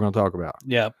figure out what we're gonna talk about.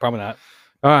 Yeah, probably not.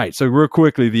 All right, so real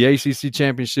quickly, the ACC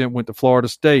championship went to Florida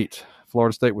State.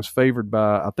 Florida State was favored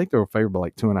by, I think they were favored by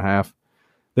like 2.5.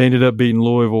 They ended up beating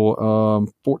Louisville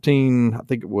 14. I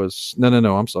think it was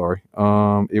no. I'm sorry.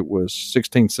 It was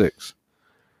 16-6.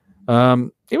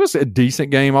 It was a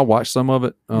decent game. I watched some of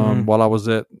it while I was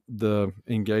at the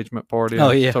engagement party.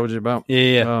 I told you about.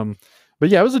 Yeah. But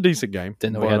yeah, it was a decent game.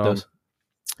 Didn't know we had those.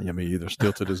 Yeah, me either.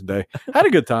 Still to this day, I had a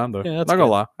good time though. Yeah, not gonna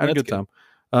lie, I had a good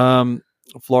time.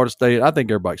 Florida State. I think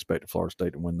everybody expected Florida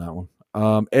State to win that one.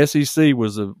 SEC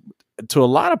was to a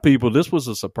lot of people. This was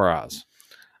a surprise.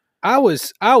 I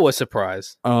was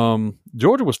surprised.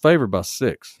 Georgia was favored by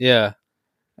 6. Yeah,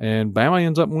 and Bama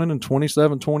ends up winning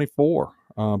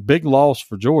 27-24. Big loss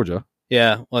for Georgia.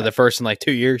 Yeah, well, the first in like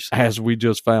 2 years, as we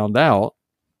just found out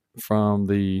from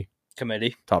the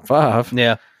committee top 5.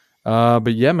 Yeah.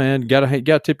 But yeah, man,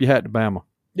 gotta tip your hat to Bama.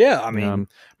 Yeah, I mean,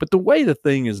 but the way the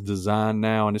thing is designed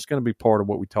now, and it's going to be part of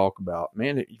what we talk about,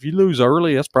 man. If you lose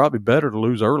early, that's probably better to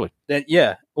lose early.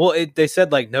 Yeah. Well, they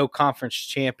said like no conference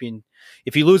champion.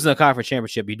 If you lose in the conference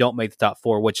championship, you don't make the top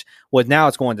 4. Which now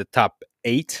it's going to top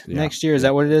 8 next year. Is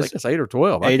that what it is? I think it's 8 or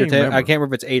 12. I can't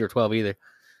remember if it's 8 or 12 either.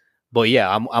 But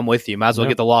yeah, I'm with you. Might as well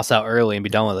get the loss out early and be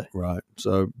done with it. Right.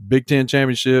 So Big Ten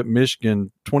championship,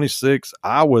 Michigan 26,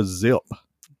 Iowa zip.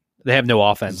 They have no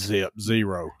offense. Zip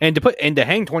 0. And to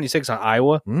hang 26 on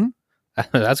Iowa,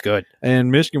 that's good.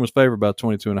 And Michigan was favored by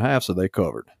 22.5, so they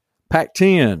covered.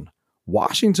 Pac-10,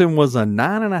 Washington was a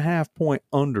 9.5 point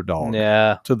underdog.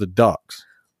 To the Ducks.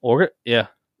 Tyler.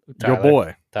 Your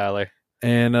boy Tyler.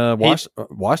 And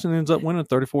Washington ends up winning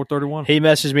 34-31. He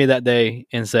messaged me that day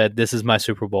and said, "This is my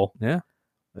Super Bowl." Yeah.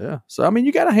 So I mean,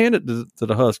 you got to hand it to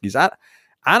the Huskies. I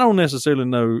don't necessarily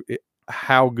know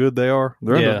how good they are.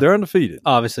 They're undefeated,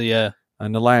 obviously. Yeah.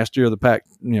 And the last year of the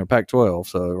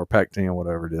Pac-12, or Pac-10,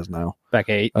 whatever it is now.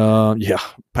 Pac-8.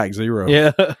 Pac-0.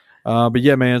 Yeah. But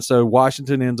yeah, man. So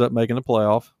Washington ends up making the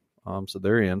playoff. So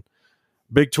they're in.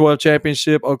 Big 12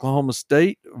 championship, Oklahoma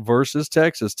State versus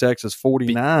Texas. Texas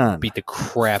 49. Beat the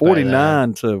crap 49 out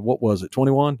of to, what was it,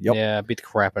 21? Yep. Yeah, beat the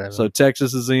crap out of them. So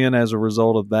Texas is in as a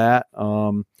result of that.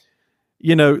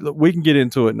 We can get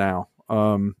into it now.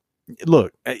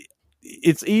 Look,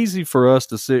 it's easy for us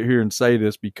to sit here and say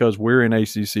this because we're in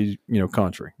ACC,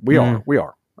 country. We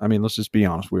are. I mean, let's just be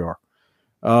honest. We are.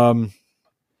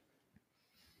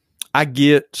 I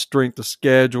get strength of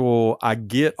schedule. I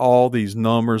get all these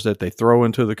numbers that they throw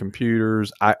into the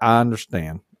computers. I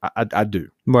understand. I do.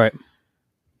 Right.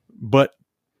 But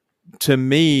to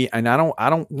me, and I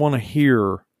don't want to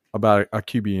hear about a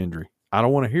QB injury. I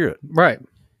don't want to hear it. Right.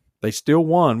 They still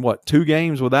won 2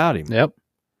 games without him. Yep.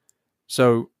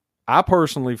 So I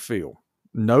personally feel,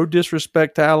 no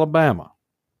disrespect to Alabama.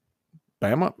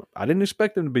 Bama, I didn't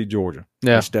expect them to beat Georgia.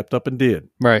 Yeah. They stepped up and did.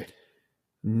 Right.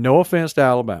 No offense to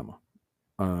Alabama.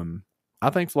 I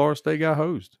think Florida State got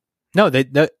hosed. No, they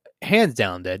hands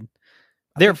down did.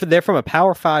 They're from a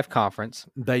Power 5 conference.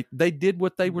 They did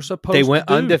what they were supposed to do. They went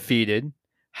undefeated.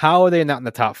 How are they not in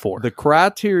the top 4? The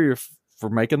criteria for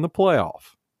making the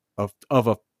playoff of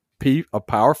a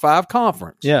Power 5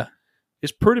 conference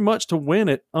is pretty much to win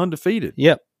it undefeated.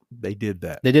 Yep. They did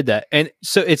that. And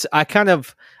so I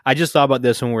just thought about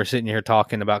this when we were sitting here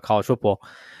talking about college football.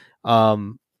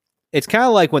 It's kind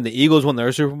of like when the Eagles won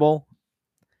their Super Bowl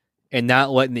and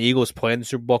not letting the Eagles play in the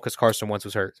Super Bowl because Carson Wentz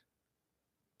was hurt.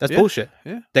 That's bullshit.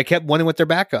 Yeah. They kept winning with their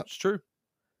backups. It's true.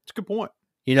 It's a good point.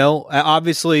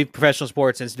 Obviously professional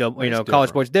sports and college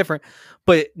sports different,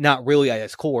 but not really at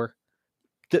its core.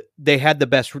 They had the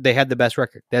best record. They had a better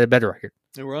record.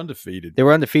 They were undefeated.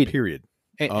 Period.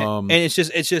 And it's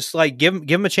just like give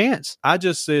them a chance. I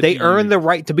just said they earned the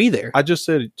right to be there. I just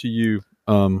said it to you.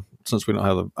 Since we don't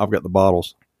have I've got the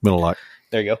bottles. Middle light.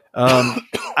 There you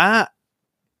go.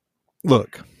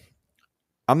 Look,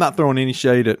 I'm not throwing any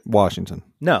shade at Washington.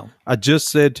 No. I just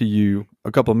said to you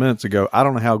a couple of minutes ago, I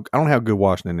don't know how good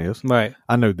Washington is. Right.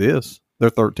 I know this. They're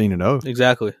 13-0.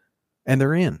 Exactly. And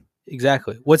they're in.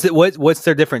 Exactly. What's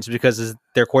their difference? Because is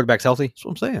their quarterback's healthy? That's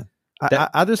what I'm saying.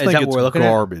 I just think it's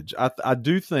garbage. I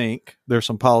do think there's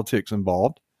some politics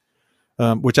involved,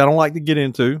 which I don't like to get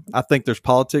into. I think there's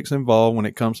politics involved when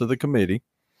it comes to the committee.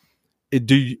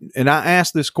 And I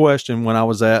asked this question when I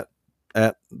was at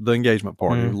the engagement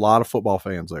party. A lot of football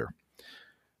fans there.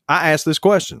 I asked this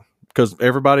question because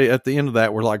everybody at the end of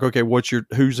that were like, okay,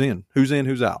 who's in,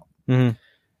 who's out? Mm-hmm.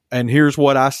 And here's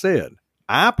what I said.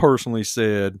 I personally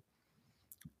said,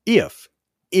 if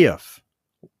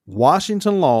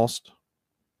Washington lost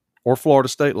or Florida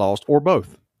State lost or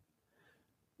both,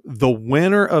 the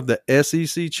winner of the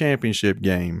SEC championship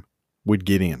game would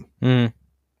get in. Mm.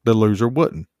 The loser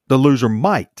wouldn't. The loser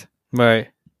might. Right.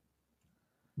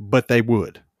 But they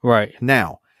would. Right.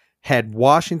 Now, had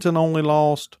Washington only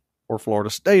lost or Florida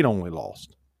State only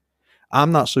lost,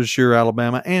 I'm not so sure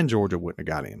Alabama and Georgia wouldn't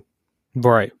have got in.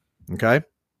 Right. Okay,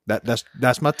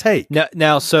 that's my take.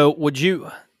 Now, so would you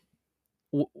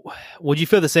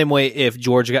feel the same way if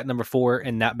Georgia got number 4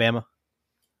 and not Bama?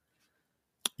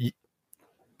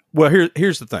 Well,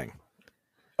 here's the thing.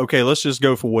 Okay, let's just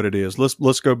go for what it is.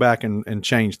 Let's go back and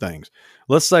change things.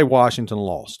 Let's say Washington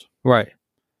lost. Right.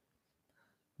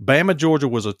 Bama, Georgia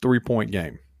was a 3-point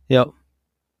game. Yep.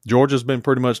 Georgia's been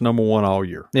pretty much number 1 all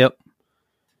year. Yep.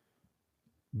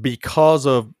 Because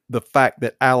of the fact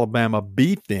that Alabama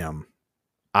beat them,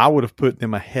 I would have put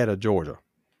them ahead of Georgia.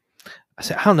 I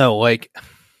said, I don't know, like,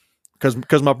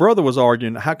 because my brother was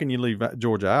arguing, how can you leave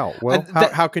Georgia out? Well,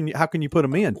 how can you put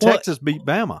them in? Well, Texas beat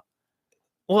Bama.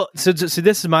 Well, so this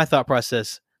is my thought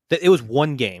process. That it was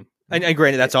one game, and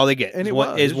granted, that's all they get. And it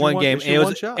was one game, and it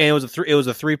was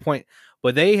a 3-point.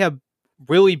 But they have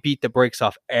really beat the brakes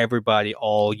off everybody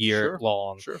all year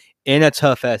long in a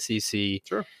tough SEC.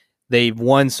 Sure. They've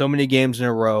won so many games in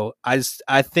a row. I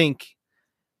think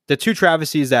the two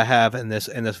travesties that I have in this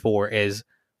 4 is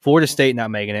Florida State not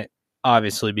making it,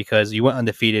 obviously, because you went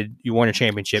undefeated, you won a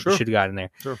championship, you should have gotten there.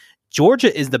 Sure.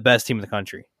 Georgia is the best team in the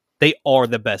country. They are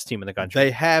the best team in the country.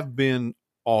 They have been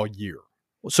all year.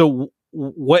 So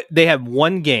what they have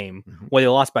one game where they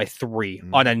lost by 3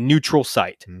 on a neutral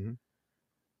site. Mm-hmm.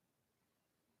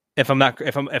 If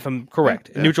I'm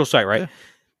correct, Yeah. neutral site, right? Yeah.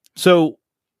 So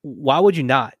why would you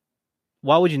not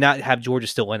have Georgia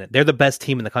still in it? They're the best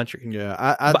team in the country.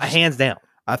 Yeah, but hands down.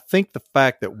 I think the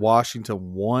fact that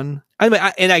Washington won, I mean,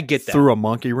 I get that, threw a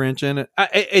monkey wrench in it.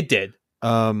 It did.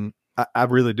 I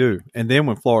really do. And then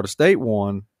when Florida State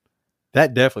won,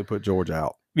 that definitely put Georgia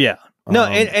out. Yeah. No,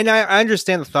 and I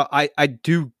understand the thought. I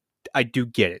do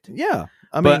get it. Yeah.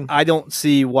 But I don't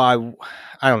see why.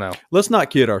 I don't know. Let's not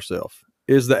kid ourselves.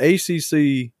 Is the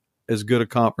ACC as good a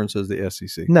conference as the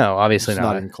SEC? No, obviously it's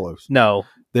not even close. No.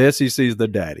 The SEC is the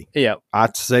daddy. Yeah. I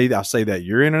say that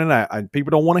you're in and out.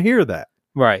 People don't want to hear that.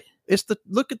 Right.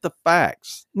 Look at the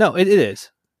facts. No, it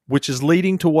is. Which is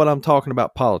leading to what I'm talking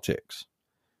about, politics.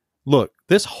 Look,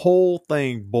 this whole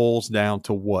thing boils down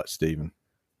to what, Stephen?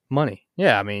 Money.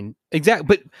 Yeah, I mean, exactly.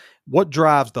 But what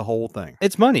drives the whole thing?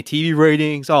 It's money, TV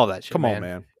ratings, all that shit. Come on,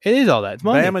 man. It is all that. It's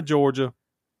money. Bama, Georgia,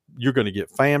 you're going to get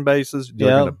fan bases. You're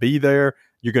going to be there.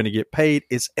 You're going to get paid.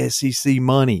 It's SEC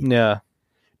money. Yeah.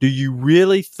 Do you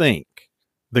really think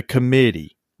the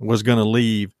committee was going to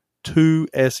leave 2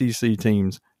 SEC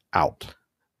teams out?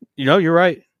 You're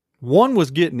right. One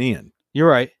was getting in. You're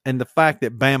right. And the fact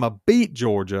that Bama beat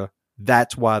Georgia,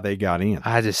 that's why they got in.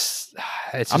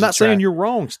 I'm not saying you're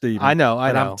wrong, Stephen. I know.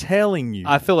 I'm telling you.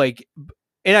 I feel like,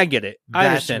 and I get it. I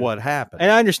understand what happened.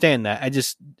 And I understand that. I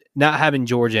just, not having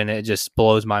Georgia in it just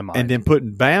blows my mind. And then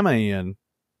putting Bama in,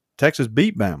 Texas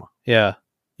beat Bama. Yeah.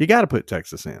 You got to put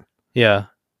Texas in. Yeah.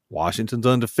 Washington's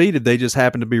undefeated. They just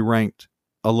happen to be ranked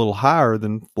a little higher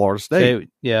than Florida State.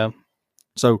 Yeah.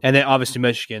 So, and then obviously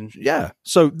Michigan. Yeah.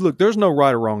 So look, there's no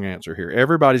right or wrong answer here.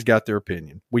 Everybody's got their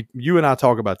opinion. You and I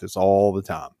talk about this all the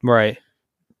time. Right.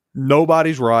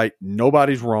 Nobody's right.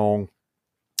 Nobody's wrong.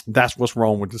 That's what's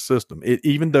wrong with the system.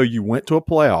 Even though you went to a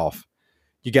playoff,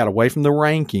 you got away from the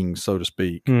rankings, so to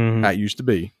speak. Mm-hmm. How it used to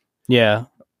be. Yeah.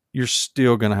 You're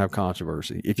still going to have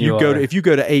controversy. If you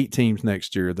go to 8 teams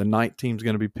next year, the 9th team's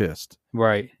going to be pissed.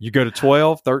 Right. You go to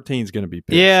 12, 13's going to be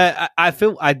pissed. Yeah,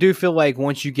 I do feel like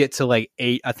once you get to like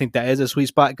 8, I think that is a sweet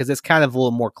spot because it's kind of a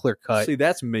little more clear cut. See,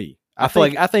 that's me. I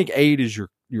think 8 is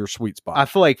your sweet spot. I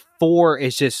feel like 4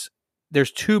 is just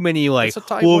there's too many like. It's a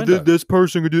tight window. This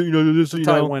person could do this. It's a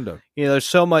tight window. There's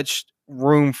so much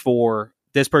room for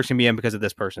this person to be in because of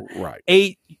this person. Right.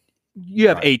 8. You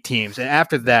have 8 teams, and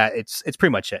after that, it's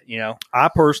pretty much it. I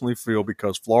personally feel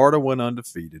because Florida went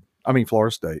undefeated. I mean,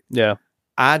 Florida State. Yeah.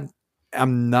 I'm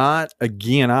not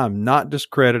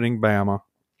discrediting Bama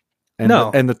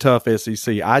and the tough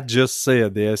SEC. I just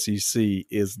said the SEC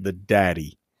is the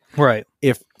daddy. Right.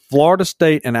 If Florida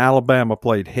State and Alabama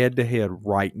played head to head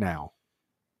right now,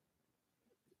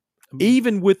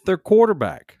 even with their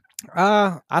quarterback,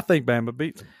 I think Bama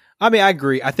beats them. I mean, I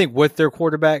agree. I think with their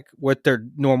quarterback, with their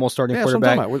normal starting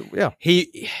quarterback,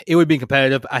 it would be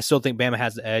competitive. I still think Bama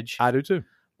has the edge. I do too.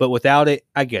 But without it,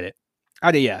 I get it.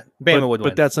 Bama would win.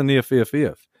 But that's an if.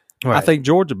 Right. I think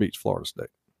Georgia beats Florida State.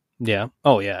 Yeah.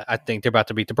 Oh, yeah. I think they're about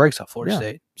to beat the brakes off Florida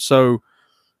State. So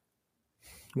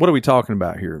what are we talking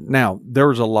about here? Now, there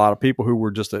was a lot of people who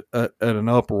were just at an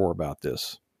uproar about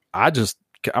this. I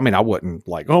wasn't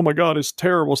like, oh, my God, it's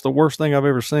terrible. It's the worst thing I've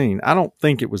ever seen. I don't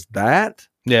think it was that.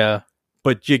 Yeah.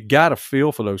 But you got to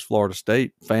feel for those Florida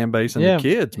State fan base and the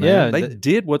kids, man. Yeah, they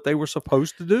did what they were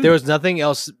supposed to do. There was nothing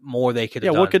else more they could have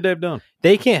done. Yeah, what could they have done?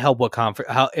 They can't help what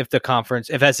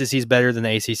if SEC is better than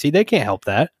the ACC, they can't help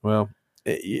that. Well,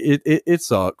 it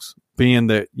sucks being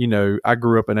that, I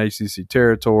grew up in ACC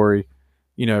territory.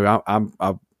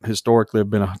 I've historically have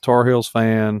been a Tar Heels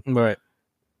fan. Right.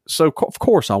 So, of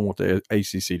course, I want the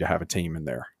ACC to have a team in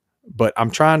there. But I'm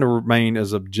trying to remain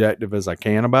as objective as I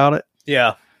can about it.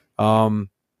 Yeah. They're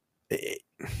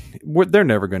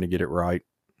never going to get it right.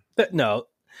 No.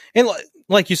 And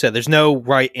like you said, there's no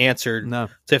right answer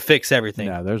to fix everything.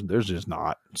 No, there's just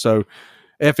not. So,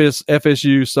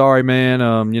 FSU, sorry,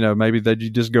 man. Maybe that you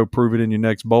just go prove it in your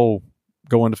next bowl,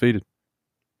 go undefeated.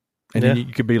 And then you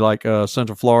could be like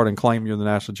Central Florida and claim you're the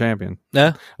national champion.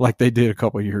 Yeah, like they did a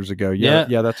couple of years ago. Yeah,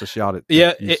 that's a shot at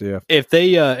UCF.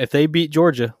 If they beat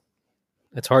Georgia,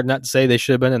 it's hard not to say they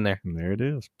should have been in there. And there it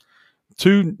is.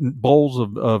 2 bowls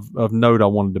of note I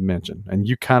wanted to mention, and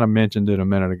you kind of mentioned it a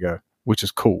minute ago, which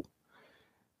is cool.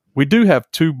 We do have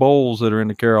 2 bowls that are in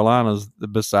the Carolinas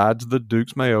besides the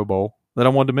Duke's Mayo Bowl that I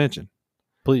wanted to mention.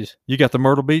 Please. You got the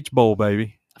Myrtle Beach Bowl,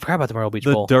 baby. I forgot about the Myrtle Beach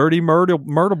Bowl. The Dirty Myrtle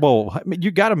Bowl. I mean,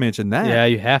 you got to mention that. Yeah,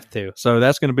 you have to. So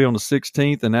that's going to be on the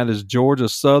 16th, and that is Georgia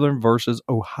Southern versus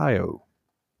Ohio.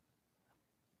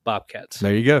 Bobcats.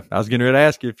 There you go. I was getting ready to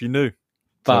ask you if you knew.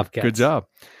 Bobcats. So, good job.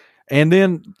 And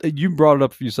then you brought it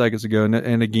up a few seconds ago,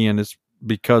 and again, it's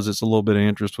because it's a little bit of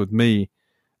interest with me.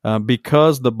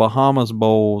 Because the Bahamas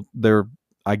Bowl,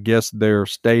 I guess their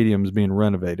stadium's being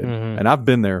renovated. Mm-hmm. And I've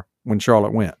been there when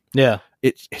Charlotte went. Yeah.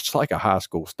 It's like a high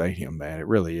school stadium, man. It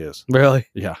really is. Really?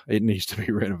 Yeah, it needs to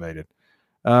be renovated.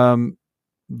 The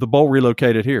bowl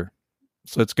relocated here.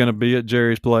 So it's going to be at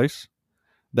Jerry's Place.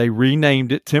 They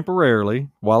renamed it temporarily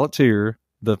while it's here,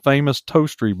 the famous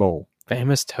Toastery Bowl.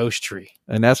 Famous Toastery.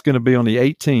 And that's going to be on the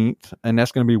 18th, and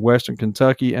that's going to be Western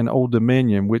Kentucky and Old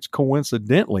Dominion, which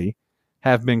coincidentally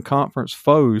have been conference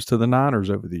foes to the Niners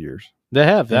over the years. They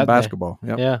have. In basketball.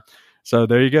 Yep. Yeah. So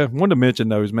there you go. Wanted to mention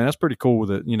those, man. That's pretty cool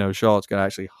that, Charlotte's going to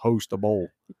actually host a bowl.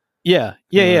 Yeah.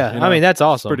 I mean, that's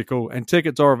awesome. Pretty cool. And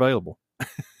tickets are available.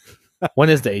 When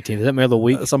is the 18th? Is that middle of the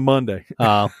week? It's a Monday.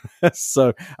 Oh.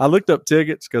 So I looked up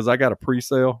tickets because I got a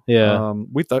pre-sale. Yeah.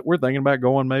 We're thinking about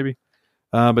going maybe.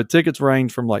 But tickets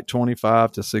range from like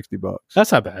 $25 to $60.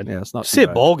 That's not bad. Yeah, it's not too See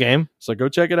bad. a bowl game. So go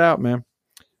check it out, man.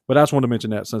 But I just wanted to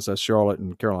mention that since that's Charlotte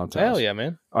and Carolina Times. Hell yeah,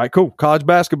 man. All right, cool. College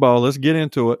basketball. Let's get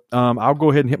into it. I'll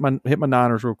go ahead and hit my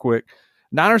Niners real quick.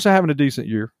 Niners are having a decent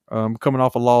year. Coming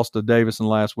off a loss to Davidson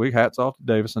last week. Hats off to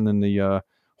Davidson in the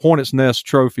Hornets Nest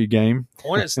Trophy game.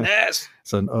 Hornets Nest.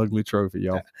 It's an ugly trophy,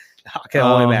 y'all. I can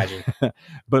only imagine.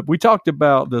 But we talked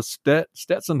about the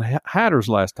Stetson Hatters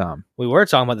last time. We were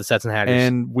talking about the Stetson Hatters.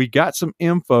 And we got some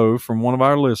info from one of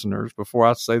our listeners before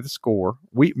I say the score.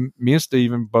 Me and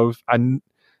Steven both,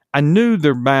 I knew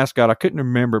their mascot. I couldn't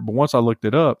remember it, but once I looked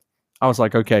it up, I was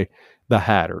like, okay, the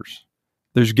Hatters.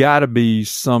 There's got to be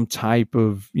some type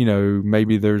of,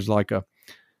 maybe there's like a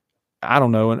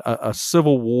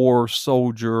Civil War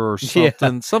soldier or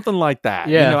something, something like that.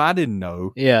 Yeah. I didn't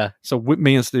know. Yeah. So with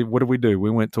me and Steve, what did we do? We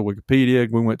went to Wikipedia.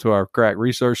 We went to our crack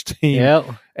research team. Yep.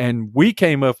 And we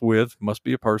came up with, must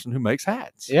be a person who makes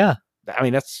hats. Yeah. I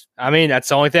mean, that's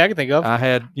the only thing I can think of. I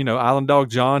had, Island Dog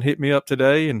John hit me up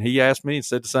today, and he asked me and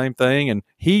said the same thing, and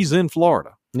he's in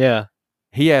Florida. Yeah.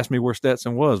 He asked me where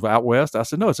Stetson was, out west. I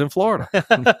said, no, it's in Florida.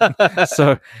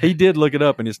 So he did look it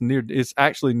up, and it's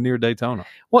actually near Daytona.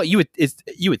 Well, you would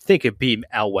think it'd be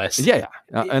out west. Yeah.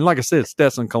 And like I said,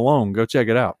 Stetson Cologne, go check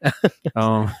it out.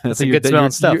 That's a good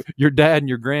smelling stuff. Your dad and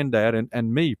your granddad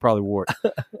and me probably wore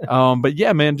it. But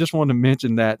yeah, man, just wanted to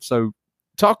mention that. So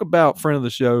talk about friend of the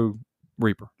show,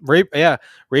 Reaper.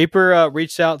 Reaper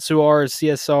reached out to our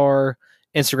CSR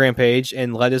Instagram page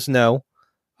and let us know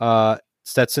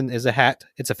Stetson is a hat.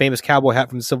 It's a famous cowboy hat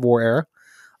from the Civil War era.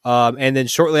 And then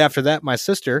shortly after that, my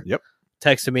sister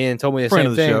texted me and told me the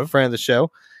same thing. Friend of the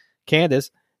show, Candace.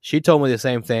 She told me the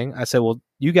same thing. I said, well,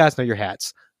 you guys know your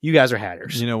hats. You guys are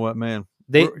hatters. You know what, man?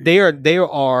 They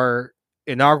are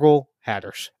inaugural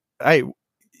hatters. Hey,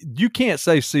 you can't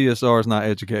say CSR is not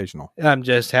educational. I'm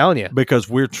just telling you. Because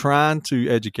we're trying to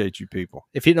educate you people.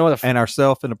 If you know what and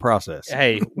ourselves in the process.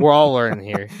 Hey, we're all learning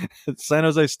here. San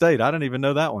Jose State. I didn't even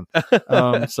know that one.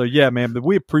 So, yeah, man. But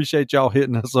we appreciate y'all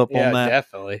hitting us up on that.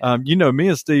 Definitely. Me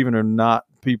and Steven are not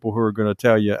people who are going to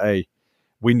tell you, hey,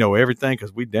 we know everything,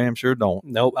 because we damn sure don't.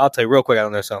 Nope. I'll tell you real quick, I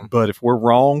don't know something. But if we're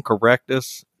wrong, correct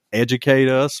us, educate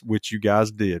us, which you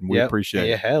guys did. And we appreciate it.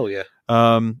 Yeah, hell yeah.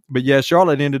 But, yeah,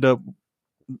 Charlotte ended up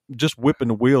just whipping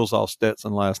the wheels off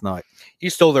Stetson last night. You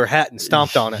stole their hat and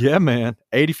stomped on it. Yeah, man.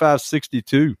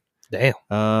 85-62.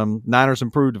 Damn. Niners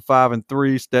improved to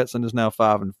 5-3. Stetson is now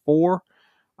 5-4.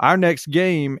 Our next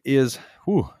game is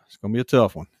it's going to be a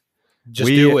tough one.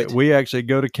 Do it. We actually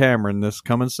go to Cameron this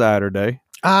coming Saturday.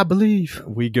 I believe.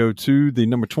 We go to the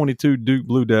number 22 Duke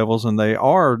Blue Devils, and they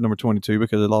are number 22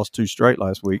 because they lost 2 straight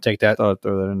last week. Take that. I thought I'd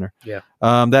throw that in there. Yeah.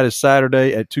 That is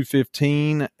Saturday at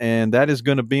 2:15, and that is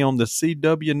going to be on the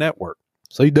CW network.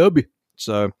 CW.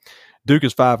 So Duke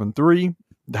is 5-3.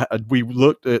 We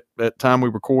looked at time we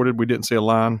recorded. We didn't see a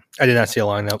line. I did not see a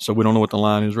line, though. So we don't know what the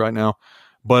line is right now.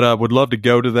 But I would love to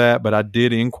go to that. But I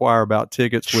did inquire about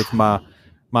tickets with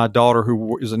my daughter,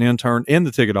 who is an intern in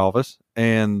the ticket office,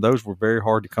 and those were very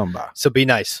hard to come by. So be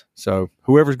nice. So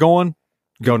whoever's going,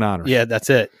 go Niners. Yeah, that's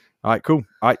it. All right, cool.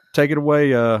 All right, take it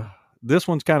away. This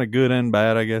one's kind of good and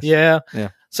bad, I guess. Yeah. Yeah.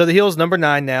 So the Heels, number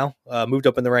 9 now, moved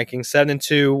up in the rankings,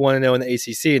 7-2, 1-0 in the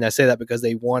ACC, and I say that because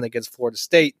they won against Florida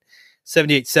State,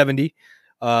 78-70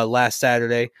 last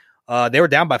Saturday. They were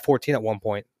down by 14 at one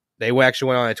point. They actually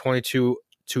went on a 22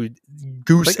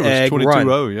 goose egg run.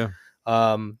 22-0,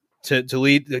 yeah. To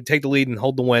lead, to take the lead and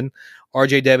hold the win.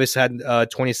 RJ Davis had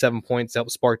 27 points,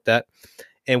 helped spark that.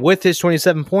 And with his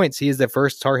 27 points, he is the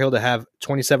first Tar Heel to have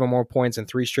 27 more points in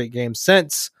 3 straight games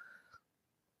since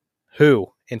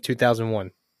who in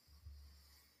 2001?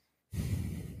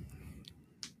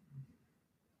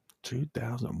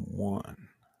 2001.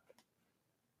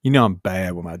 You know I'm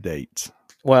bad with my dates.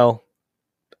 Well,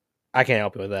 I can't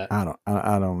help you with that. I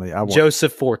don't.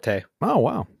 Joseph Forte. Oh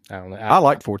wow. I don't know. I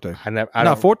like Forte.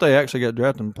 Forte actually got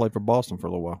drafted and played for Boston for a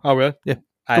little while. Oh really? Yeah.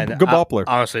 Good ball player.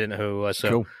 I honestly didn't know who it was. So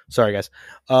cool. Sorry guys.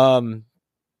 Oh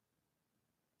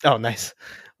nice.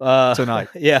 Tonight.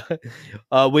 Yeah.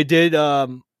 We did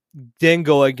then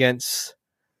go against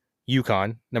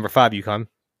UConn, number 5 UConn,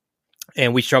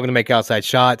 and we struggled to make outside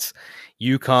shots.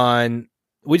 UConn,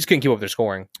 we just couldn't keep up their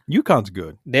scoring. UConn's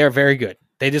good. They're very good.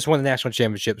 They just won the national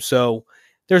championship. So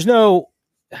there's don't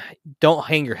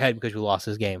hang your head because we lost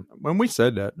this game. When we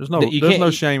said that, there's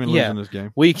no shame in losing this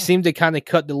game. We seemed to kind of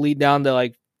cut the lead down to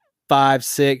like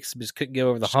 5-6, just couldn't get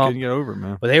over the hump. Couldn't get over it,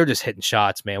 man. But they were just hitting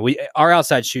shots, man. Our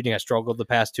outside shooting has struggled the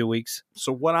past 2 weeks.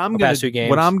 So what I'm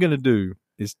gonna do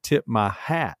is tip my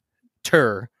hat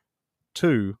to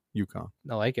UConn.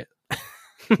 I like it.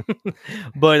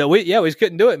 But we just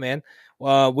couldn't do it, man.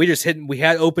 We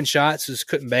had open shots, just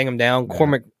couldn't bang them down. Yeah.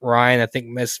 Cormac Ryan, I think,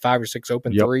 missed 5 or 6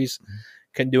 open threes.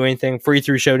 Couldn't do anything. Free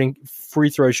throw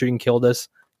shooting killed us.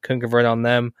 Couldn't convert on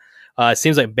them. It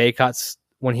seems like Baycott's,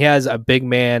 when he has a big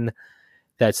man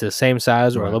that's the same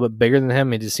size or a little bit bigger than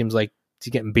him, it just seems like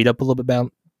he's getting beat up a little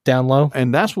bit down low.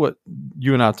 And that's what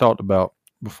you and I talked about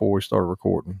before we started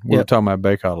recording. We were talking about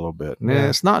Baycott a little bit. And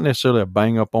it's not necessarily a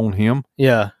bang up on him.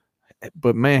 Yeah.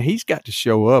 But, man, he's got to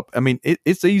show up. I mean,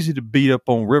 it's easy to beat up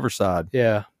on Riverside.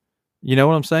 Yeah. You know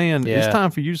what I'm saying? Yeah. It's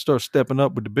time for you to start stepping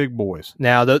up with the big boys.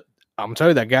 Now, I'm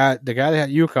telling you, the guy that had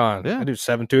UConn, that dude's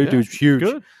 7'2", dude's huge.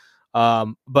 Good.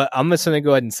 But I'm just going to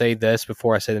go ahead and say this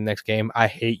before I say the next game. I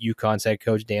hate UConn's head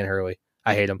coach, Dan Hurley.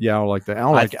 I hate him. Yeah, I don't like that. I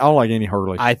don't like any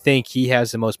Hurley. I think he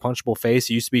has the most punchable face.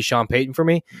 It used to be Sean Payton for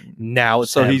me. Now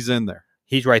it's so him. He's in there.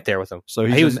 He's right there with him. So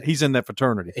he's in that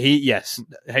fraternity. He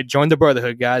had joined the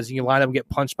Brotherhood, guys. You can line up and get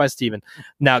punched by Steven.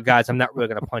 Now, guys, I'm not really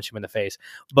going to punch him in the face,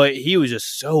 but he was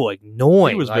just so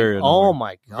annoying. He was very annoying. Oh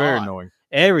my god, very annoying.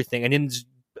 Everything, and then just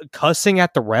cussing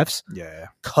at the refs. Yeah,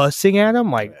 cussing at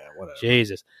him like whatever.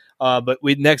 Jesus. But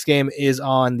next game is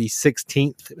on the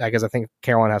 16th. I guess I think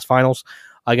Carolina has finals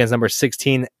against number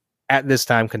 16 at this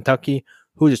time Kentucky,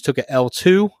 who just took an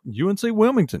L2. UNC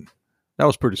Wilmington. That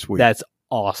was pretty sweet. That's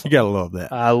awesome. You gotta love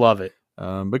that. I love it.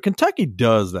 But Kentucky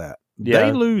does that. Yeah.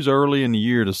 They lose early in the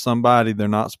year to somebody they're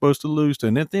not supposed to lose to,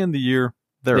 and at the end of the year,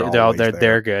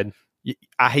 they're good.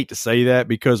 I hate to say that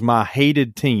because my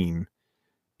hated team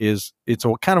it's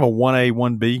a kind of a 1A,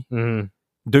 1B. Mm-hmm.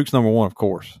 Duke's number 1, of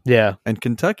course. Yeah, and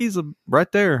Kentucky's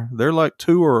right there. They're like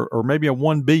 2 or maybe a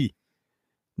 1B.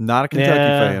 Not a Kentucky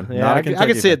fan. Yeah, not a Kentucky I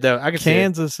can see fan. it though. I can see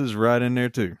Kansas is right in there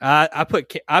too. I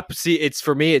see. It's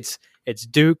for me. It's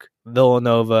Duke,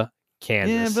 Villanova,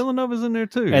 Kansas. Yeah, Villanova's in there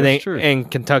too. And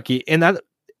Kentucky. And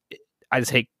I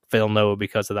just hate Villanova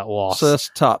because of that loss. So that's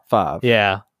top 5.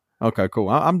 Yeah. Okay, cool.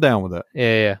 I'm down with that.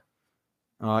 Yeah.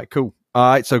 All right, cool.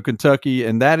 All right, so Kentucky,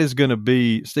 and that is going to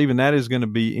be, Stephen, that is going to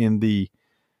be in the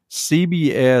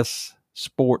CBS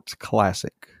Sports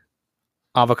Classic.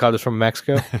 Avocados from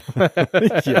Mexico.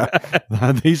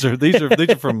 Yeah, these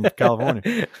are from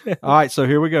California. All right, so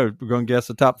here we go. We're going to guess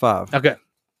the top 5. Okay.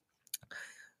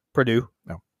 Purdue.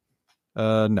 No.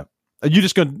 No. Are you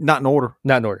just going to not in order?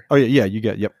 Not in order. Oh yeah. You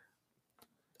got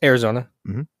Arizona.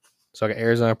 Mm-hmm. So I got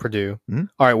Arizona, Purdue. Mm-hmm.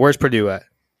 All right, where's Purdue at?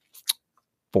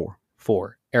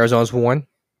 4. Arizona's 1.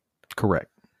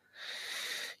 Correct.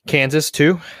 Kansas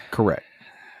 2. Correct.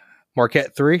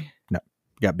 Marquette 3. No,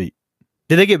 got beat.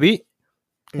 Did they get beat?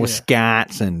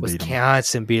 Wisconsin beat them.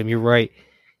 Wisconsin beat them. You're right.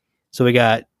 So we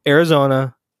got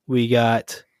Arizona. We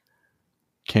got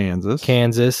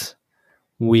Kansas.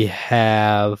 We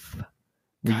have.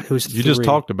 God, who's you just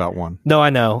talked about one. No,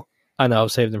 I know. I'll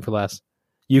save them for last.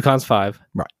 UConn's 5.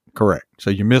 Right. Correct.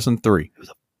 So you're missing 3. Who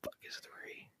the fuck is 3?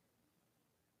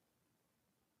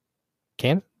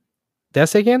 Kansas? Did I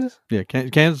say Kansas? Yeah,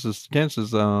 Kansas is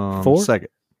 4?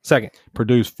 Second.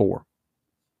 Purdue's 4.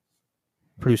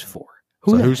 Purdue's 4.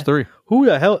 Who's 3? Who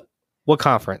the hell? What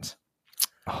conference?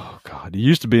 Oh, God. It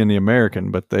used to be in the American,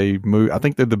 but they moved. I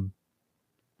think they're the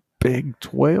Big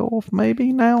 12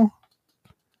 maybe now.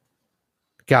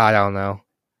 God, I don't know.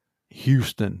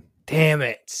 Houston. Damn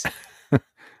it.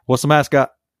 What's the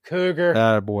mascot? Cougar.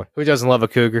 Attaboy. Who doesn't love a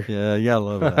cougar? Yeah, you gotta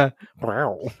love that.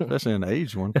 Wow. Especially an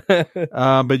aged one.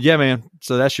 But yeah, man.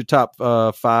 So that's your top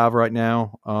 5 right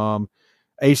now.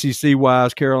 ACC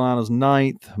wise, Carolina's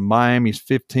 9th, Miami's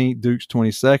 15th, Duke's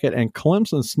 22nd, and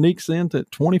Clemson sneaks in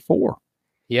at 24.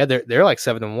 Yeah, they're like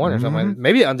 7-1 or something. Like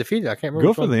maybe undefeated. I can't remember.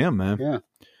 Good for them, man. Yeah.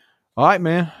 All right,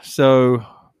 man. So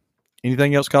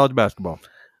anything else college basketball?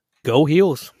 Go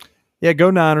Heels. Yeah,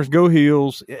 go Niners, go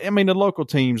Heels. I mean, the local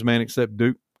teams, man, except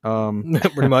Duke.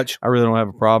 Pretty much. I really don't have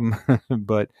a problem.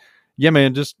 But, yeah,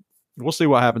 man, just we'll see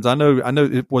what happens. I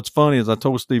know. What's funny is I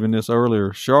told Steven this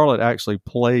earlier. Charlotte actually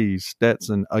plays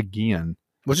Stetson again.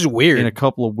 Which is weird. In a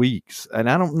couple of weeks. And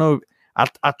I don't know.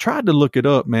 I tried to look it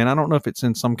up, man. I don't know if it's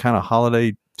in some kind of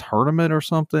holiday tournament or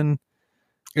something.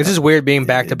 It's just weird being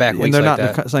back-to-back weeks. And they're like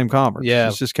not in the same conference. Yeah.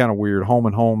 It's just kind of weird. Home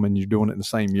and home, and you're doing it in the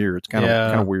same year. It's kind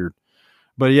of weird.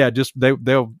 But yeah, just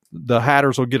the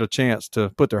Hatters will get a chance to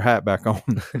put their hat back on.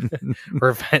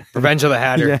 Revenge of the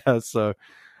Hatter. Yeah. So,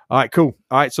 all right, cool.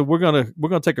 All right, so we're gonna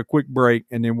take a quick break,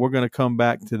 and then we're gonna come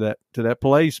back to that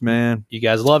place, man. You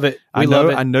guys love it. I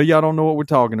know y'all don't know what we're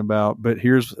talking about, but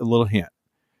here's a little hint.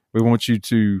 We want you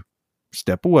to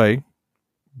step away,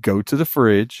 go to the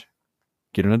fridge,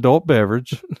 get an adult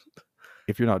beverage.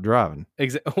 If you're not driving.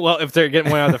 Well, if they're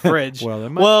getting one out of the fridge.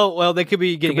 well, they could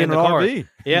be getting in the car. RV.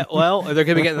 Yeah, well, they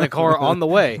could be getting in the car on the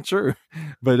way. True.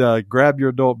 But grab your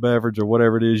adult beverage or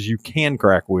whatever it is you can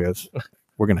crack with.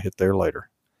 We're going to hit there later.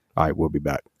 All right, we'll be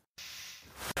back.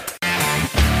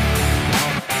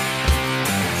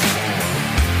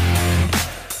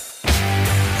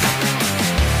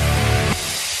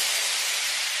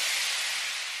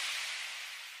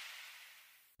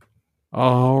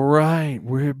 All right,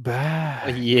 we're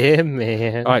back. Yeah,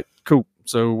 man. All right, cool.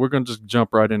 So we're going to just jump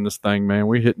right in this thing, man.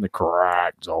 We're hitting the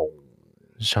crack zone.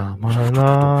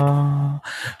 Shamanama,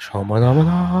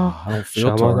 shamanama, I don't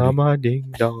feel shamanama,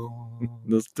 ding dong.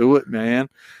 Let's do it, man.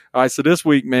 All right, so this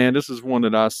week, man, this is one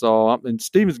that I saw, and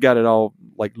Steven's got it all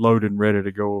like loaded and ready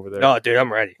to go over there. Oh, dude,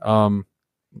 I'm ready.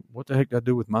 What the heck did I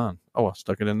do with mine? Oh, I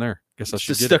stuck it in there. Guess I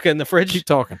should just stuck it in the fridge. Keep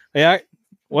talking. Yeah.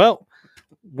 Well,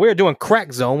 we're doing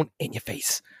Crack Zone in your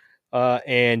face.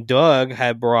 And Doug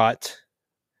had brought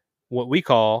what we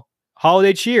call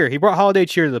Holiday Cheer. He brought Holiday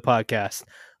Cheer to the podcast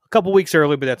a couple weeks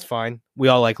early, but that's fine. We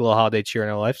all like a little Holiday Cheer in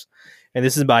our lives. And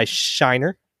this is by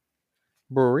Shiner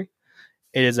Brewery.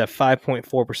 It is at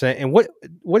 5.4%. And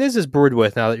what is this brewed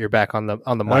with now that you're back on the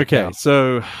mic? Okay, now?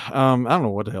 so I don't know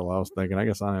what the hell I was thinking. I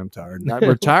guess I am tired.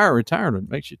 Retirement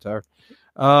makes you tired.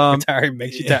 Tired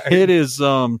makes you tired. It is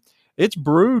it's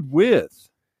brewed with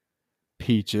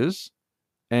peaches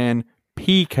and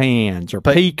pecans or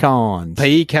pecans.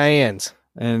 Pecans.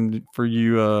 And for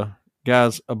you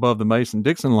guys above the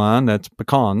Mason-Dixon line, that's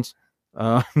pecans.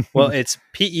 Well, it's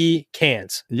PE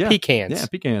cans. Yeah. Pecans. Yeah,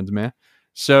 pecans, man.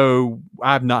 So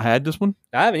I've not had this one.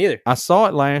 I haven't either. I saw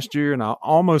it last year and I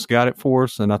almost got it for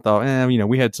us. And I thought,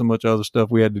 we had so much other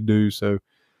stuff we had to do. So,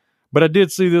 but I did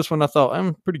see this one. I thought,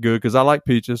 I'm pretty good because I like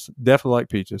peaches. Definitely like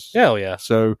peaches. Hell yeah.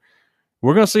 So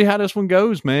we're going to see how this one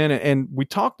goes, man. And we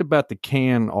talked about the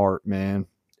can art, man.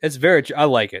 It's I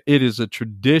like it. It is a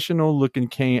traditional looking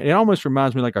can. It almost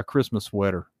reminds me like a Christmas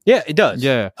sweater. Yeah, it does.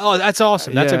 Yeah. Oh, that's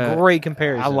awesome. That's a great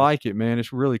comparison. I like it, man.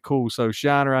 It's really cool. So,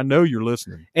 Shiner, I know you're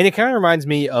listening. And it kind of reminds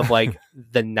me of like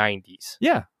the 90s.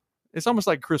 Yeah. It's almost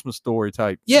like a Christmas story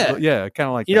type. Yeah. Yeah, kind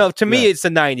of like to me, it's the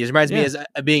 90s. It reminds me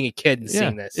of being a kid and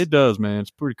seeing this. It does, man.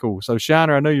 It's pretty cool. So,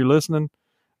 Shiner, I know you're listening.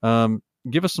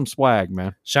 Give us some swag,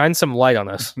 man. Shine some light on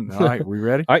us. All right, we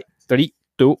ready? All right, 3,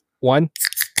 2, 1.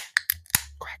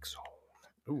 Crack zone.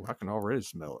 Ooh, I can already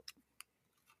smell it.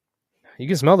 You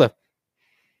can smell the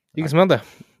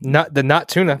not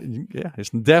tuna. Yeah, it's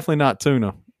definitely not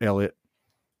tuna, Elliot.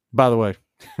 By the way,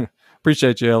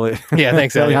 appreciate you, Elliot. Yeah,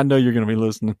 thanks, Elliot. I know you're going to be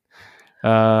listening.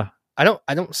 All I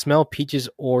don't smell peaches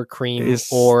or cream There's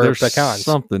pecans.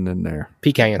 something in there.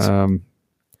 Pecans.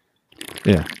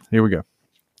 Yeah. Here we go.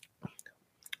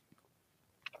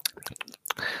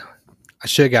 I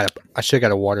should have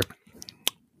got a water.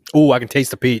 Ooh, I can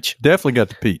taste the peach. Definitely got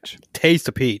the peach. Taste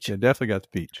the peach. Yeah, definitely got the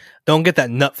peach. Don't get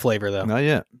that nut flavor though. Not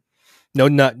yet. No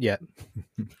nut yet.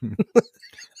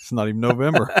 It's not even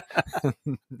November.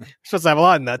 We're supposed to have a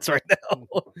lot of nuts right now.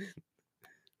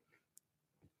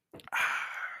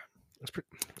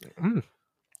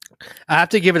 I have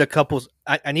to give it a couple.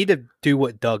 I need to do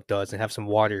what Doug does and have some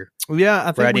water Yeah, I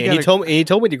think ready. And he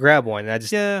told me to grab one, and I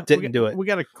just didn't do it. We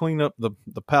got to clean up the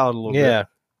palate a little bit. Yeah,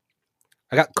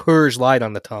 I got Coors Light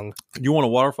on the tongue. You want a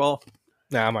waterfall?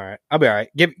 Nah, I'm all right. I'll be all right.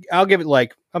 I'll be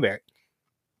all right.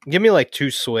 Give me like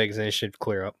 2 swigs, and it should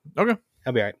clear up. Okay,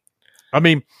 I'll be all right. I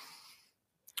mean,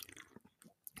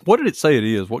 what did it say it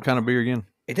is? What kind of beer again?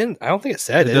 It didn't. I don't think it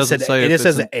said it. Doesn't say it if just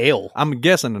says it's an ale. I'm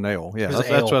guessing an ale. Yeah, It's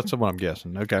that's ale. what I'm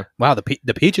guessing. Okay. Wow, the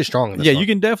peach is strong. In this Yeah, one. you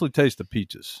can definitely taste the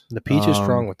peaches. The peach is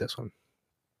strong with this one.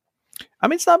 I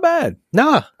mean, it's not bad.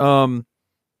 Nah.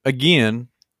 Again,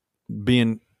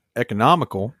 being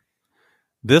economical,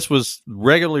 this was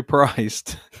regularly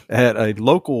priced at a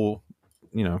local,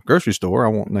 grocery store. I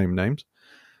won't name names.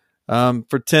 For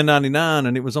 $10.99,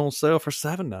 and it was on sale for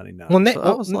 $7.99. Well,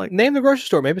 I was like, name the grocery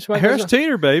store. Maybe somebody Harris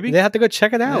Teeter, baby. They have to go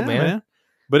check it out, Yeah, man.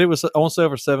 But it was on sale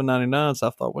for $7.99, so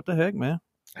I thought, what the heck, man?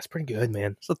 That's pretty good,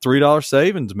 man. It's a $3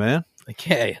 savings, man.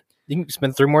 Okay, you can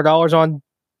spend $3 more on,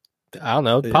 I don't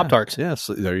know, Pop-Tarts. Yeah,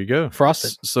 so there you go.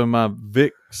 Frosted. So my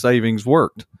Vic savings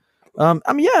worked. I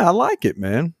mean, yeah, I like it,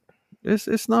 man.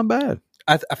 It's not bad.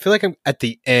 I feel like I'm at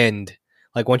the end.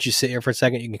 Like once you sit here for a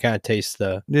second, you can kind of taste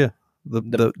the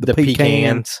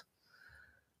pecans.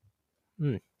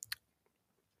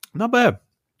 Not bad.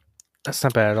 That's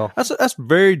not bad at all. That's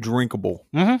very drinkable.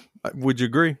 Mm-hmm. Would you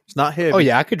agree? It's not heavy. Oh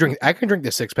yeah, I could drink the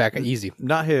 6-pack easy,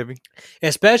 Not heavy.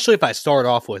 especially if I start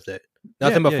off with it.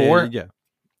 Nothing before. Yeah.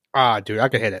 Dude, I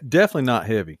could hit it. Definitely not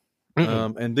heavy.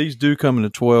 And these do come in a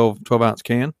 12 ounce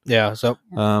can. Yeah, so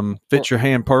Fits your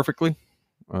hand perfectly.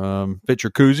 Fits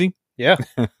your koozie. yeah,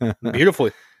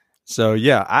 beautifully. So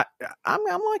yeah,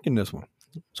 I'm liking this one.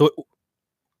 So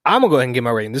I'm gonna go ahead and give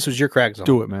my rating. This was your crack zone.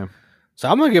 Do it, man. So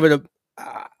I'm gonna give it a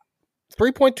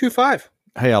 3.25.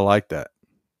 Hey, I like that.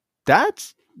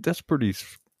 That's pretty.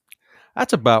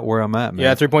 That's about where I'm at, man.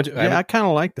 Yeah, 3.2. Yeah, I kind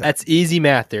of like that. That's easy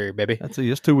math there, baby.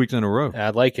 It's 2 weeks in a row. I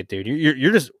like it, dude.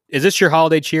 You're just. Is this your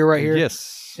holiday cheer right here?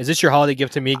 Yes. Is this your holiday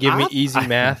gift to me? Give me easy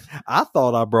math. I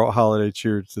thought I brought holiday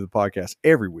cheer to the podcast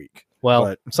every week. Well,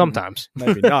 but sometimes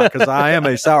maybe not, because I am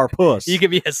a sour puss. you can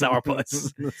be a sour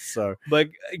puss. So, but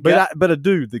I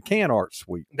do. The can art's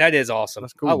sweet. that is awesome.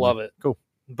 That's cool. I love it. Cool.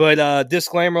 But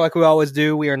disclaimer, like we always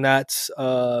do, we are not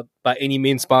by any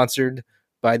means sponsored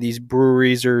by these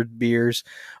breweries or beers,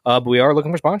 but we are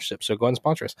looking for sponsorship. So go ahead and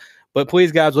sponsor us. But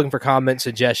please, guys, looking for comments,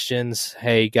 suggestions.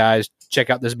 Hey, guys,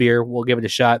 check out this beer. We'll give it a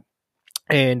shot.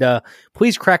 And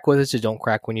please crack with us. Just don't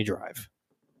crack when you drive.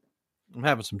 I'm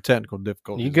having some technical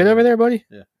difficulties. You good over there, buddy?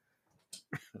 Yeah.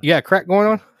 You got a crack going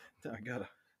on? I got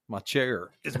my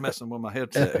chair is messing with my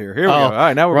headset here. Here we go. All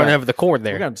right, now we're running over the cord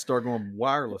there. We're going to start going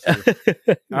wireless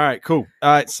here. All right, cool. All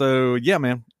right, so yeah,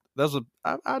 man,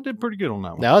 I did pretty good on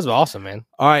that one. That was awesome, man.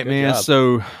 All right, Good man. job.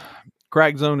 So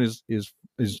Crack Zone is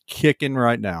kicking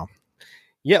right now.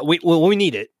 Yeah, we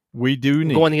need it. We do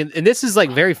need Going in, and this is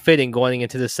like very fitting going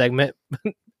into this segment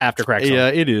after Crack Zone. Yeah,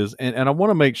 it is. And I want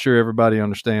to make sure everybody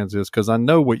understands this, because I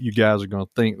know what you guys are going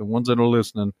to think. The ones that are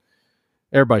listening,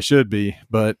 everybody should be,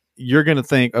 but you're going to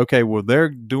think, okay, well, they're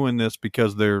doing this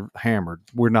because they're hammered.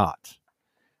 We're not.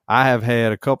 I have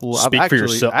had a couple. Speak for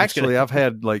yourself. Actually, I've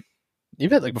had like,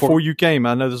 You've had like before you came,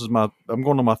 I know this is I'm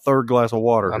going to my third glass of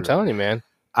water. I'm telling you, man.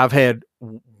 I've had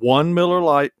one Miller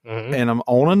Lite, Mm-hmm. and I'm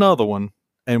on another one,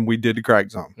 and we did the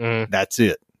Crack Zone. Mm-hmm. That's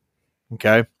it.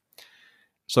 Okay.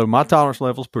 So my tolerance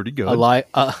level is pretty good. A lot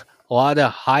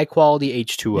of high quality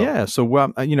H2O. Yeah. So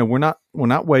we're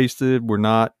not wasted. We're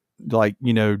not like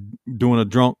doing a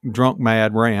drunk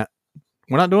mad rant.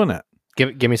 We're not doing that.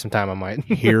 Give me some time, I might.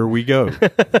 Here we go.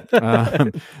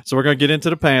 So we're gonna get into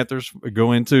the Panthers. We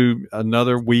go into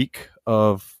another week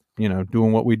of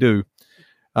doing what we do.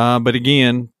 But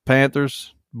again,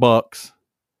 Panthers, Bucks,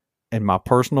 in my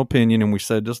personal opinion, and we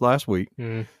said this last week,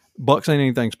 Bucks ain't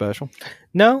anything special.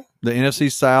 No, The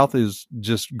NFC South is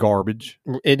just garbage.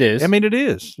 it is. I mean, it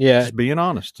is. Yeah. Just being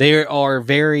honest. They are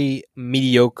very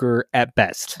mediocre at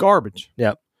best. Garbage.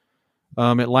 Yep.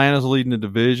 Atlanta's leading the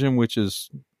division, which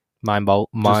is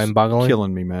Mind-boggling.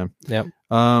 killing me, man. Yep.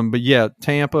 But yeah,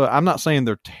 Tampa, I'm not saying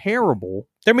they're terrible.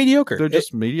 They're mediocre. They're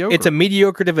just mediocre. It's a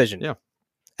mediocre division. Yeah.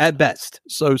 At best.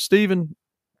 So, Steven,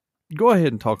 go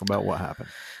ahead and talk about what happened.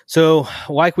 So,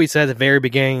 like we said at the very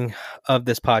beginning of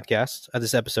this podcast, of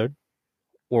this episode,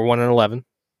 we're 1-11,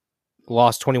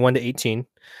 lost 21-18.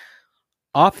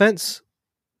 Offense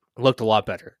looked a lot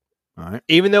better. All right.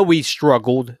 Even though we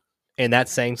struggled, and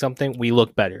that's saying something, we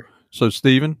looked better. So,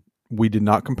 Steven, we did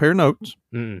not compare notes.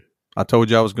 Mm-mm. I told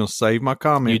you I was going to save my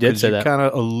comment. You did say that. You kind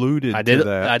of alluded to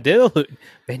that. I did allude.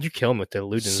 Man, you kill him with the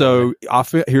alluding. So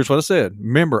here's what I said.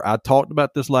 Remember, I talked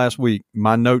about this last week.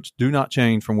 My notes do not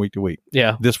change from week to week.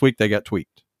 Yeah. This week they got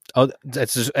tweaked. Oh,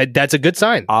 that's a good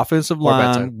sign. Offensive Or bad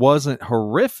line sign. wasn't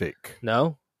horrific.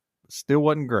 No. Still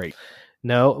wasn't great.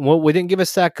 No. Well, we didn't give a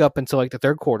sack up until like the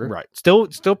third quarter. Right.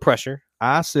 Still pressure.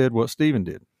 I said what Steven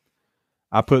did.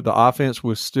 I put the offense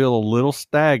was still a little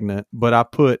stagnant, but I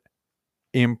put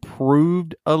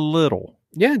improved a little.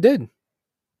 Yeah, it did. Is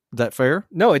that fair?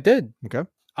 No, it did. Okay.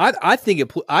 I think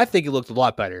it looked a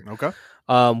lot better. Okay.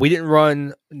 We didn't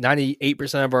run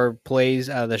 98% of our plays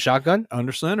out of the shotgun.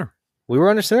 Under center. We were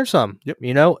under center some. Yep.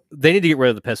 You know, they need to get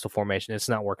rid of the pistol formation. It's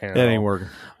not working at all. That ain't working.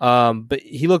 But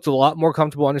he looked a lot more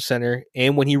comfortable under center,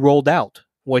 and when he rolled out,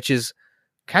 which is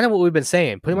kind of what we've been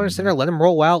saying, put him under center, let him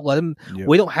roll out, let him. Yep.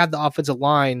 We don't have the offensive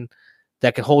line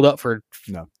that can hold up for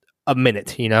a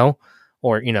minute,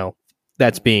 or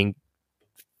that's being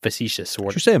facetious.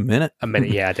 Or Did you say a minute? a minute,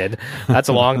 yeah, I did. That's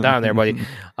a long time there, buddy.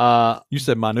 You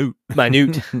said minute.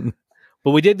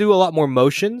 But we did do a lot more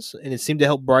motions, and it seemed to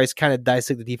help Bryce kind of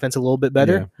dissect the defense a little bit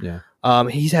better. Yeah.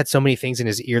 He's had so many things in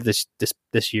his ear this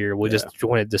year. We just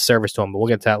wanted disservice to him, but we'll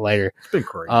get to that later. It's been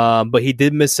crazy. But he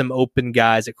did miss some open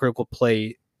guys at critical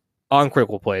plays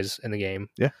in the game.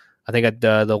 Yeah. I think at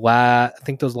I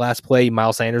think those last play,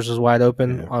 Miles Sanders was wide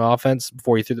open on offense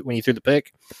before when he threw the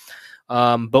pick.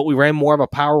 But we ran more of a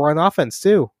power run offense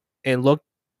too, and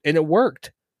it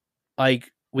worked.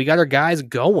 Like we got our guys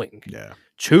going. Yeah.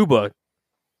 Chuba,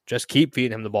 just keep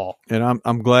feeding him the ball. And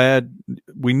I'm glad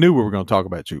we knew we were going to talk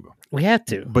about Chuba. We had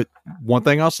to. But one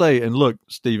thing I'll say, and look,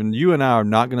 Steven, you and I are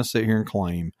not going to sit here and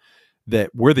claim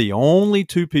that we're the only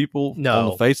two people on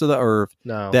the face of the earth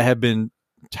that have been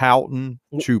touting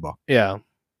Chuba. Yeah.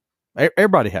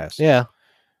 Everybody has. Yeah.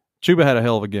 Chuba had a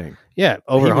hell of a game. Yeah.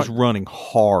 He was running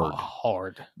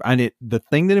hard. And the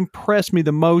thing that impressed me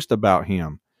the most about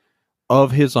him,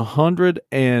 of his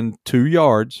 102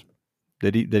 yards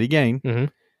that he gained,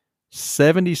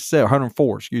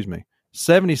 104,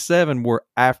 77 were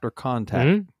after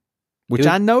contact, which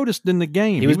I noticed in the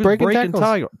game. He was breaking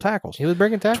tackles. He was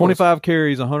breaking tackles. 25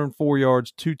 carries, 104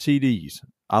 yards, 2 TDs.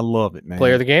 I love it, man.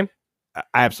 Player of the game?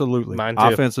 Absolutely. Mine too.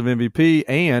 Offensive MVP,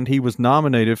 and he was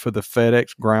nominated for the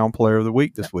FedEx Ground Player of the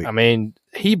Week this week. I mean,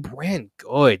 he ran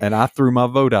good. And I threw my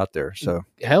vote out there. So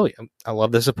hell yeah. I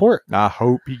love the support. I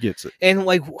hope he gets it. And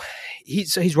like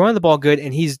he's running the ball good,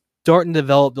 and he's starting to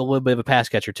develop a little bit of a pass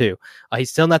catcher too. He's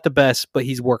still not the best, but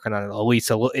he's working on it at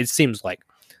least. It seems like.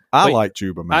 I like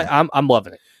Chuba, man. I'm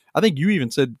loving it. I think you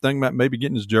even said the thing about maybe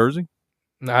getting his jersey.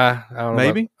 I don't know.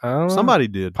 Maybe I don't know. Somebody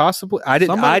did. Possibly. I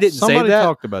didn't say that. Somebody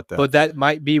talked about that. But that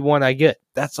might be one I get.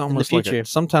 That's almost like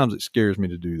sometimes it scares me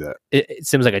to do that. It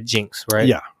seems like a jinx, right?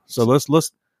 Yeah. So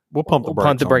we'll pump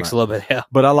the brakes. A little bit. Yeah.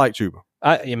 But I like Chuba.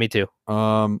 Yeah, me too.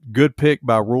 Good pick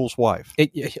by Rule's wife.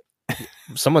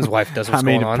 Someone's wife does what's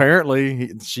going on.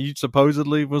 Apparently she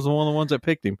supposedly was one of the ones that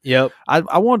picked him. Yep.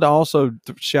 I wanted to also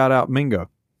shout out Mingo.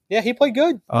 Yeah, he played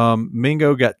good.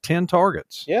 Mingo got 10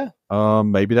 targets. Yeah.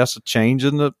 Maybe that's a change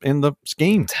in the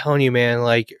scheme. I'm telling you, man,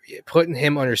 like putting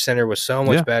him under center was so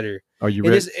much better. Are you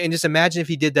ready? And just imagine if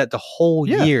he did that the whole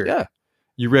year. Yeah.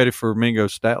 You ready for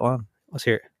Mingo's stat line? Let's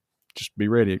hear it. Just be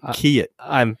ready. Key it.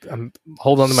 I'm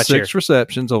holding on to my chair. 6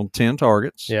 receptions on 10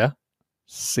 targets. Yeah.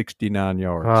 69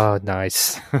 yards. Oh,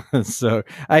 nice. So,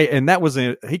 and that was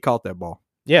he caught that ball.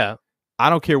 Yeah. I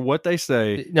don't care what they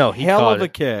say. No, he hell caught of a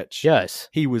catch. Yes.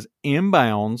 He was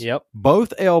inbounds. Yep.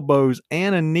 Both elbows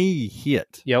and a knee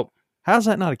hit. Yep. How's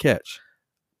that not a catch?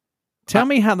 Tell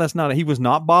me how that's not he was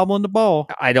not bobbling the ball.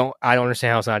 I don't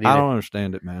understand how it's not either. I don't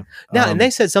understand it, man. Now, and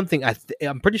they said something,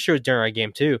 I'm pretty sure it's during our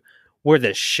game too, where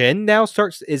the shin now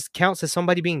counts as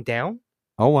somebody being down.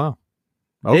 Oh, wow.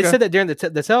 Okay. They said that during the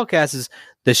telecast is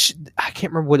I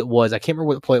can't remember what it was. I can't remember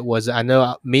what the play it was. I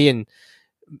know me and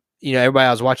everybody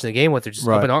I was watching the game with are just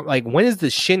up in arm. Like, when is the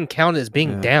shin counted as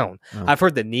being down? Oh. I've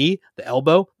heard the knee, the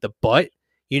elbow, the butt.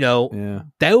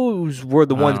 Those were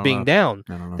the ones being down.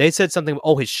 They said something.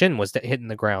 Oh, his shin was hitting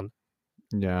the ground.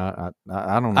 Yeah,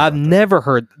 I don't know. I've never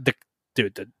heard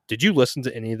dude. Did you listen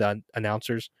to any of the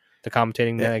announcers, the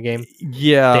commentating that game?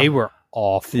 Yeah, they were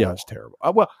awful. Yeah, it's terrible.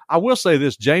 Well, I will say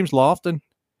this: James Lofton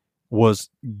was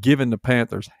giving the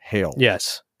Panthers hell.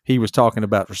 Yes, he was talking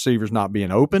about receivers not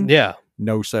being open. Yeah.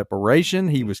 no separation.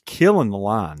 He was killing the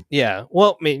line. Yeah.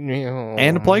 Well, I mean, you know,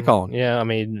 And the play calling. Yeah, I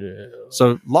mean,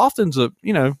 So Lofton's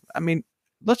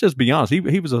let's just be honest.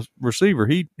 He was a receiver.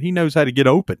 He knows how to get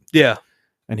open. yeah,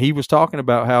 And he was talking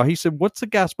about how he said, "What's the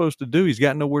guy supposed to do? He's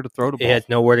got nowhere to throw the ball." he had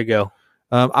nowhere to go.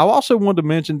 I also wanted to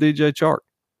mention DJ Chark.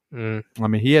 Mm. I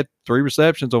mean, he had 3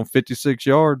 receptions on 56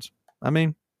 yards. I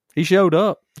mean, he showed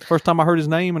up. First time I heard his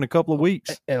name in a couple of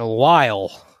weeks. In a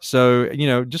while. So,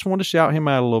 just wanted to shout him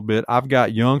out a little bit. I've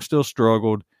got Young still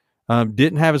struggled.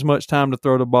 Didn't have as much time to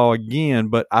throw the ball again,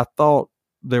 but I thought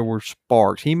there were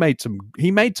sparks. He made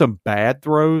some bad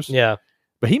throws. Yeah.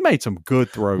 But he made some good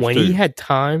throws When too. he had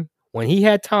time,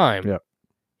 Yep.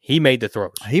 he made the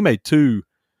throws. He made 2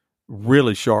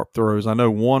 really sharp throws. I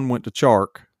know one went to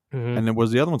Chark, Mhm. and then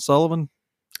was the other one Sullivan?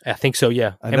 I think so,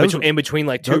 yeah. And In between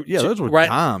like two. Those were right,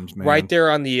 dimes, man. right there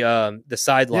on the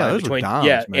sideline. Yeah, those were between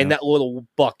dimes, man. in that little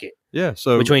bucket Yeah,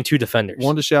 so between 2 defenders.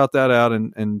 wanted to shout that out,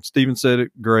 and Steven said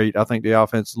it great. I think the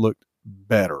offense looked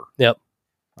better. Yep.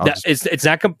 It's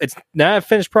not a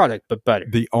finished product, but better.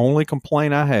 The only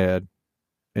complaint I had,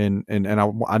 and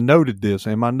I noted this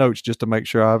in my notes just to make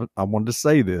sure I wanted to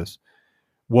say this,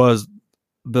 was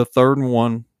the 3rd and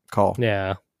 1 call.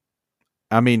 Yeah.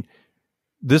 I mean,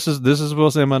 this is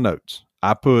what's in my notes.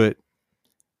 I put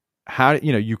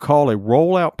you call a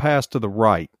rollout pass to the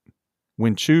right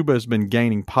when Chuba has been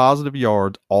gaining positive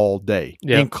yards all day,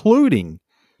 including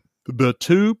the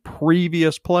 2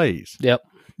 previous plays. Yep.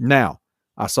 Now,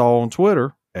 I saw on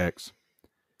Twitter, X,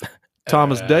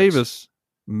 Thomas Davis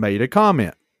made a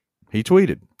comment. He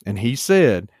tweeted, and he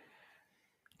said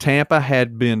Tampa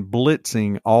had been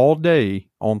blitzing all day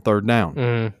on 3rd down.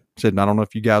 Mm. Said, and I don't know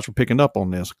if you guys were picking up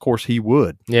on this. Of course he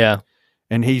would. Yeah.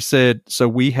 And he said, so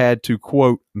we had to,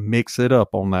 quote, mix it up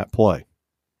on that play.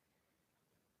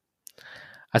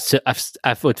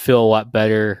 I would feel a lot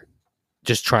better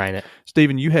just trying it.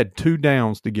 Steven, you had 2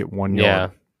 downs to get 1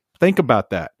 yard. Think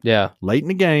about that. Yeah. Late in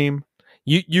the game.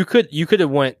 You could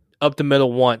have went up the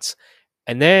middle once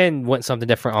and then went something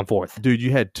different on 4th. Dude,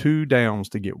 you had 2 downs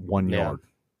to get 1 yard.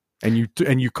 And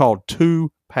you called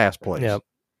 2 pass plays. Yep.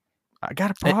 I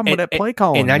got a problem with that play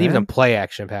calling. And not man. even a play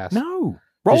action pass. No.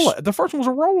 Rollout. The first one was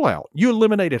a rollout. You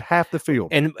eliminated half the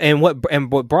field. And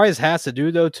what Bryce has to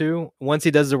do though too, once he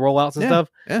does the rollouts and stuff,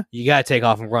 you gotta take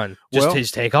off and run.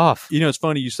 Just take off. It's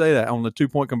funny you say that on the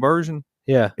 2-point conversion.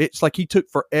 Yeah. It's like he took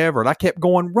forever. And I kept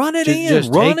going, run it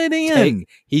in.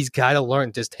 He's gotta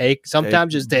learn. Just take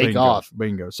off.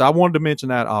 Bingo. So I wanted to mention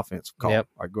that offensive call. Yep.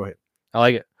 All right, go ahead. I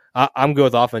like it. I'm good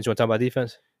with offense. You want to talk about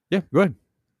defense? Yeah, go ahead.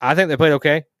 I think they played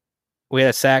okay. We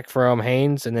had a sack from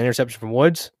Haynes and an interception from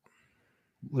Woods.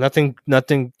 Nothing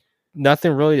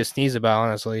really to sneeze about,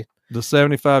 honestly. The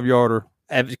 75-yarder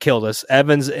killed us.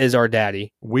 Evans is our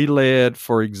daddy. We led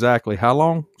for exactly how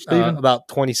long, Steven? About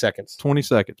 20 seconds. 20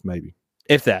 seconds, maybe.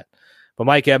 If that. But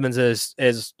Mike Evans is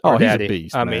our daddy. He's a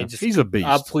beast. I man. mean, he's a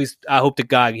beast. I hope to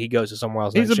God he goes to somewhere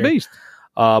else. He's a beast.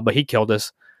 But he killed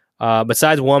us.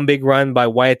 Besides one big run by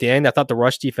White at the end, I thought the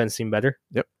rush defense seemed better.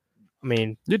 Yep. I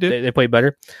mean, you did. They played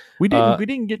better. We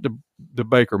didn't get the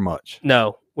Baker much.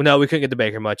 No, we couldn't get the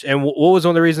Baker much. And what was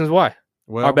one of the reasons why?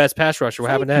 Well, our best pass rusher.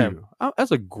 What happened to him? That's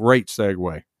a great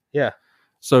segue. Yeah.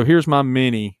 So here's my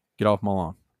mini get off my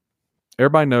lawn.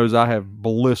 Everybody knows I have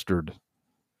blistered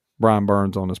Brian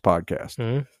Burns on this podcast.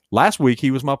 Mm-hmm. Last week, he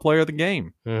was my player of the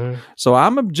game. Mm-hmm. So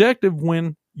I'm objective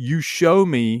when you show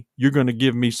me you're going to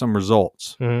give me some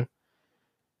results. Mm-hmm.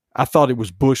 I thought it was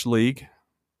Bush League.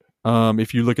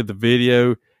 If you look at the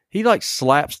video, he like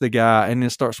slaps the guy and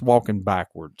then starts walking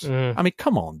backwards. Mm-hmm. I mean,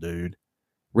 come on, dude.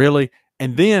 Really?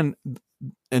 And then,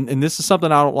 and this is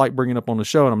something I don't like bringing up on the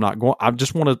show, and I'm not going, I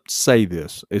just want to say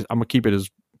this. I'm going to keep it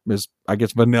as, I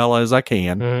guess, vanilla as I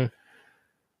can. Mm-hmm.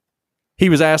 He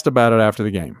was asked about it after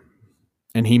the game.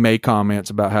 And he made comments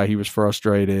about how he was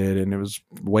frustrated and it was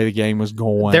the way the game was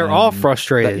going. They're all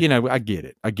frustrated. I get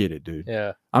it. I get it, dude.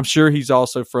 Yeah. I'm sure he's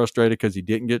also frustrated because he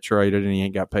didn't get traded and he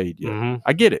ain't got paid yet. Mm-hmm.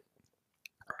 I get it.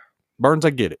 Burns,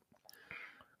 I get it.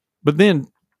 But then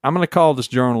I'm going to call this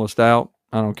journalist out.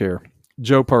 I don't care.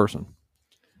 Joe Person.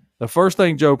 The first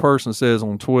thing Joe Person says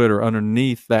on Twitter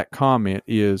underneath that comment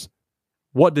is,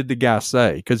 what did the guy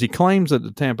say? Because he claims that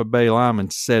the Tampa Bay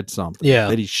lineman said something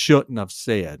that he shouldn't have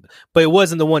said. But it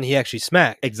wasn't the one he actually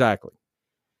smacked. Exactly.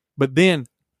 But then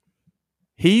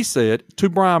he said, to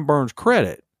Brian Burns'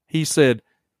 credit, he said,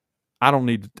 I don't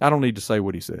need to say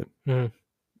what he said. Mm-hmm.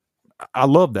 I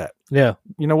love that. Yeah.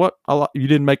 You know what? You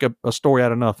didn't make a story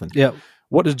out of nothing. Yeah.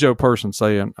 What does Joe Person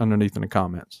say underneath in the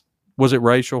comments? Was it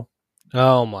racial?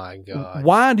 Oh, my God.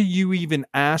 Why do you even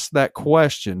ask that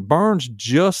question? Burns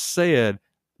just said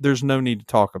there's no need to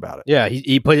talk about it. Yeah,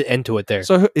 he put it into it there.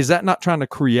 So is that not trying to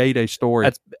create a story?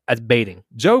 That's baiting.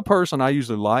 Joe Person, I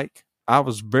usually like. I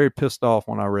was very pissed off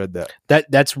when I read that.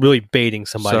 That's really baiting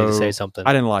somebody to say something.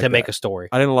 I didn't like to that. Make a story.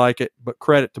 I didn't like it, but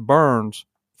credit to Burns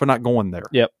for not going there.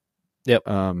 Yep.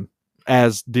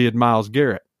 As did Myles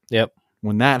Garrett. Yep.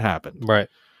 When that happened. Right.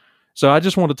 So I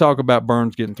just want to talk about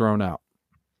Burns getting thrown out.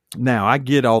 Now, I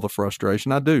get all the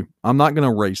frustration. I do. I'm not going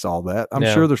to erase all that. I'm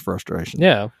sure there's frustration.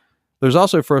 Yeah. There's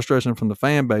also frustration from the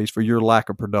fan base for your lack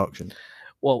of production.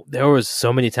 Well, there was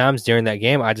so many times during that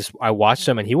game. I watched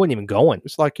him and he wasn't even going.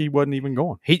 It's like he wasn't even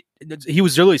going. He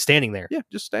was literally standing there. Yeah,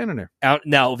 just standing there. Out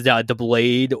now,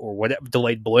 delayed or whatever,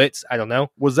 delayed blitz. I don't know.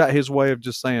 Was that his way of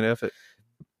just saying F it?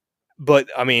 But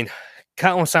I mean,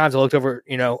 countless times I looked over.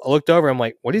 I'm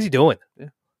like, what is he doing? Yeah.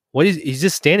 He's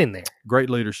just standing there.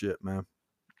 Great leadership, man.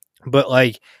 But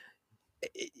like,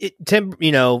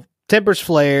 tempers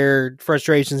flare,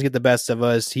 frustrations get the best of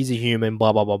us. He's a human,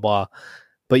 blah blah blah blah.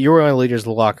 But you're one of the leaders of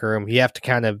the locker room. You have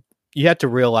to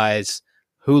realize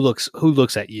who looks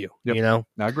at you. Yep. You know,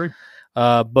 I agree.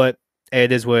 But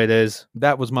it is what it is.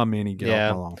 That was my mini.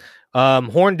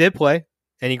 Horn did play,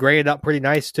 and he graded up pretty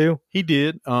nice too. He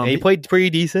did. He played pretty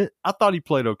decent. I thought he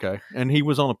played okay, and he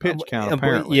was on a pitch count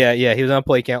apparently. Yeah, he was on a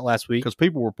play count last week because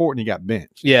people were reporting he got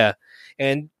benched. Yeah,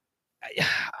 and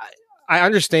I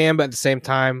understand, but at the same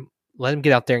time, let him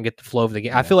get out there and get the flow of the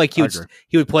game. Yeah, I feel like he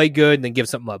would play good and then give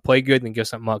something up, play good and then give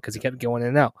something up because he kept going in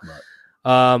and out.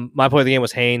 Right. My play of the game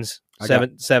was Haynes.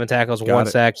 Seven tackles, 1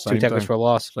 sack, 2 tackles for a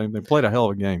loss. Same thing. Played a hell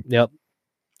of a game. Yep.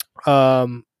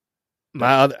 I'm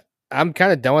kind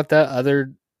of done with that.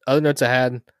 Other notes I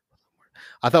had,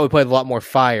 I thought we played a lot more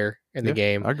fire in the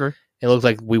game. I agree. It looked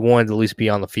like we wanted to at least be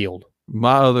on the field.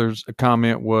 My other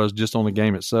comment was just on the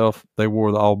game itself. They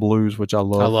wore the all blues, which I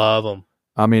love. I love them.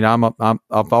 I mean,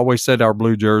 I've always said our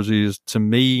blue jerseys to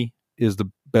me is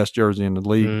the best jersey in the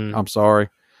league. I'm sorry,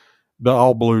 the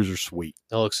all blues are sweet.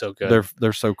 They look so good.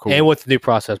 They're so cool, and with the new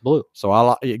process blue. So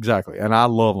I exactly, and I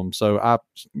love them. So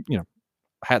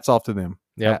hats off to them.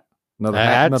 Yeah, another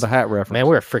hat reference. Man,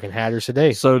 we're freaking hatters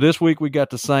today. So this week we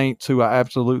got the Saints, who I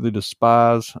absolutely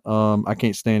despise. I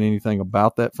can't stand anything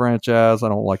about that franchise. I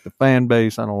don't like the fan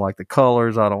base. I don't like the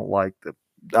colors. I don't like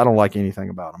anything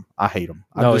about them. I hate them.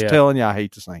 I'm telling you, I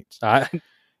hate the Saints.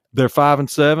 They're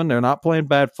 5-7. They're not playing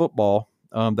bad football.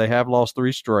 They have lost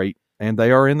 3 straight, and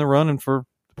they are in the running for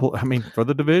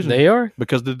the division. They are,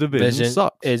 because the division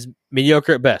sucks. Is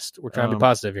mediocre at best. We're trying to be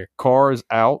positive here. Carr is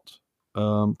out,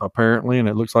 apparently, and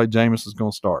it looks like Jameis is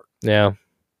going to start. Yeah.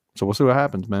 So we'll see what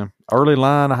happens, man. Early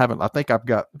line, I think I've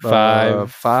got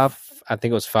 5. I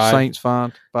think it was 5. Saints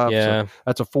 5. Yeah. So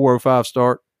that's a 4:05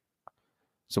 start.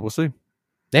 So we'll see.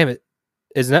 Damn it!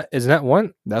 Isn't that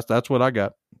 1? That's what I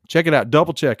got. Check it out.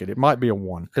 Double check it. It might be a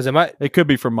 1 because it could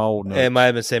be from my old notes. It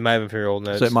might have been for your old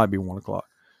notes. So it might be 1 o'clock.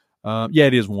 Yeah,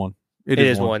 it is 1. It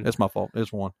is 1. That's my fault.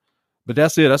 It's 1. But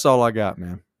that's it. That's all I got,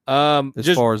 man. As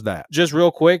far as that, just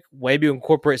real quick, maybe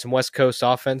incorporate some West Coast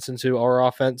offense into our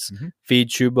offense. Mm-hmm. Feed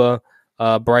Chuba.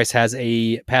 Bryce has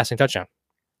a passing touchdown.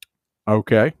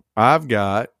 Okay, I've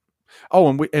got. Oh,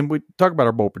 and we talk about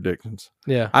our bowl predictions.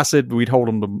 Yeah, I said we'd hold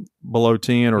them to below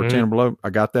 10 or 10 or below. I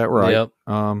got that right. Yep.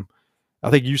 I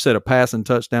think you said a passing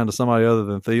touchdown to somebody other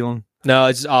than Thielen. No,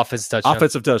 it's offensive touchdown.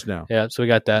 Offensive touchdown. Yeah, so we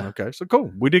got that. Okay, so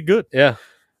cool. We did good. Yeah.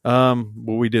 But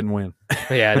we didn't win.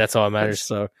 Yeah, that's all that matters.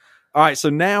 So, all right. So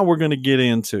now we're going to get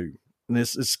into, and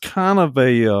this is kind of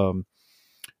a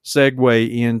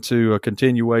segue into a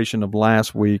continuation of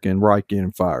last week and Reich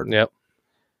getting fired. Yep.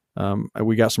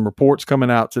 We got some reports coming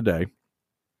out today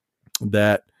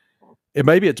that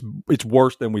maybe it's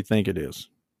worse than we think it is.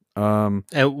 And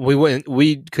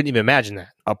we couldn't even imagine that.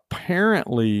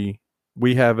 Apparently,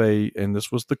 we have and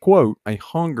this was the quote, a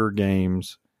Hunger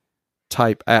Games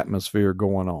type atmosphere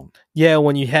going on. Yeah,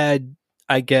 when you had,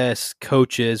 I guess,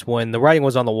 coaches, when the writing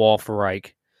was on the wall for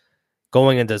Reich,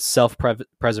 going into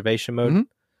self-preservation mode, mm-hmm.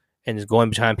 and just going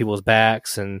behind people's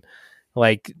backs and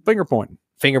like finger pointing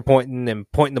and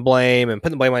pointing the blame and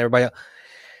putting the blame on everybody else.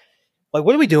 Like,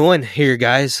 what are we doing here,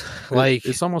 guys? Like,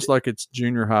 it's almost like it's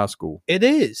junior high school. It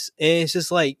is. And it's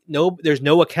just like, there's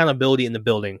no accountability in the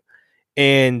building.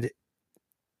 And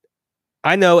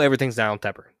I know everything's down on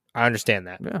Tepper. I understand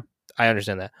that. Yeah. I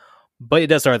understand that. But it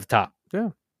does start at the top. Yeah.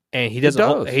 And he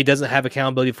doesn't have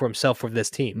accountability for himself for this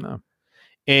team. No.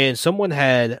 And someone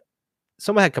had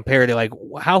compared it like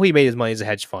how he made his money as a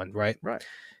hedge fund, right? Right.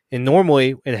 And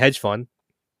normally in a hedge fund,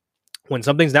 when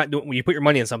something's not doing, when you put your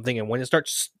money in something and when it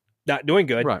starts not doing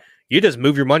good, right, you just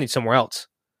move your money somewhere else.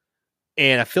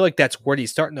 And I feel like that's what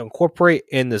he's starting to incorporate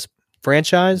in this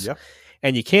franchise. Yep.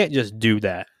 And you can't just do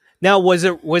that Now, was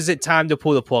it time to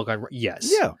pull the plug on?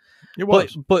 Yes. Yeah, it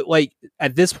was. But like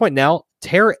at this point now,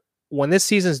 when this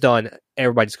season's done,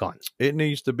 everybody's gone. It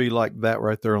needs to be like that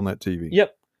right there on that TV.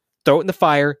 Yep. Throw it in the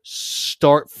fire.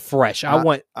 Start fresh.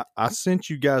 I sent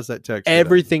you guys that text.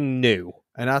 Everything new.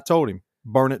 And I told him,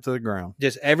 burn it to the ground.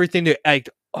 Just everything new. Like,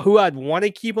 who I'd want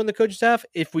to keep on the coaching staff,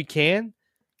 if we can,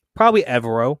 probably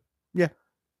Evero. Yeah.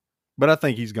 But I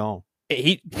think he's gone.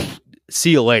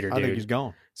 See you later, dude. I think he's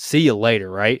gone. See you later,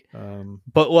 right?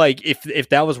 But like, if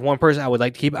that was one person I would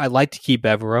like to keep, I'd like to keep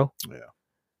Evero. Yeah.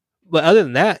 But other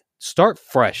than that, start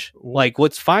fresh. Like,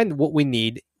 let's find what we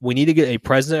need. We need to get a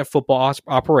president of football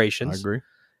operations. I agree.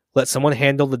 Let someone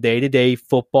handle the day-to-day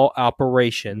football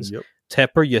operations. Yep.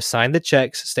 Tepper, you sign the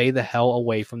checks. Stay the hell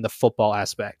away from the football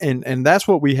aspect. And that's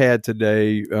what we had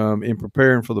today in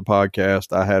preparing for the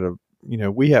podcast. I had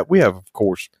we have of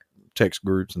course text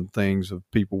groups and things of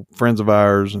people, friends of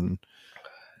ours, and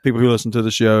people who listen to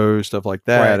the show, stuff like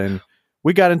that. Right. And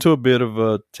we got into a bit of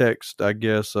a text, I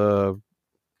guess,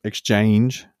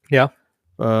 exchange. Yeah.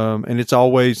 And it's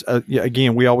always,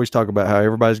 again, we always talk about how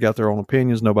everybody's got their own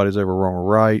opinions. Nobody's ever wrong or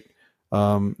right.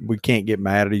 We can't get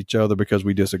mad at each other because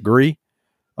we disagree.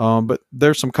 But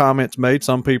there's some comments made.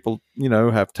 Some people,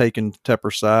 have taken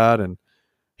Tepper's side and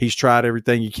he's tried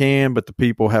everything he can, but the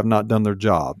people have not done their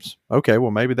jobs. Okay,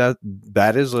 well, maybe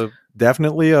that is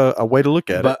definitely a way to look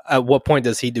at it. But at what point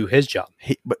does he do his job?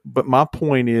 But my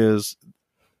point is,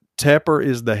 Tepper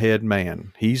is the head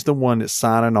man. He's the one that's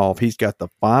signing off. He's got the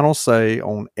final say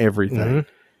on everything. Mm-hmm.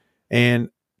 And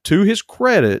to his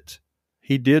credit,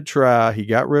 he did try. He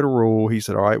got rid of Rule. He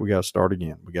said, all right, we got to start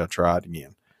again. We got to try it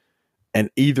again.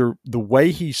 And either the way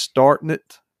he's starting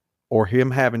it or him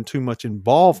having too much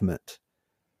involvement,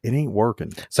 it ain't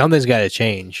working. Something's got to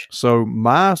change. So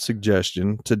my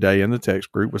suggestion today in the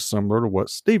text group was similar to what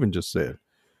Steven just said.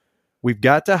 We've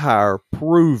got to hire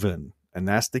proven, and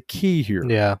that's the key here.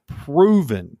 Yeah.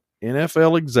 Proven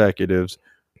NFL executives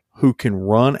who can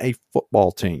run a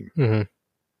football team. Mm-hmm.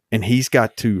 And he's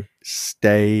got to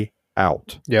stay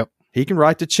out. Yep. He can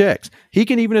write the checks. He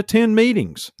can even attend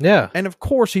meetings. Yeah. And of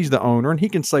course he's the owner and he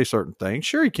can say certain things.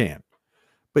 Sure he can.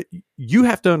 But you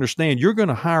have to understand you're going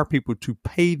to hire people to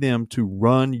pay them to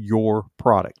run your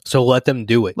product. So let them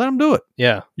do it. Let them do it.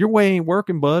 Yeah. Your way ain't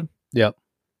working, bud. Yep.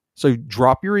 So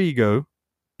drop your ego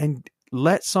and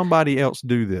let somebody else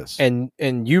do this. And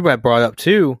you might brought up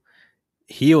too,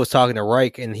 he was talking to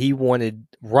Reich and he wanted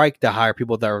Reich to hire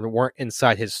people that weren't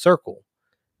inside his circle,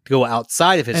 to go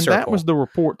outside of his circle. And that was the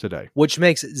report today. Which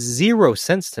makes zero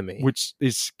sense to me. Which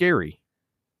is scary.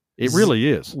 It really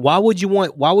is. Why would you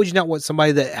not want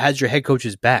somebody that has your head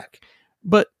coach's back?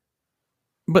 But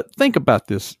think about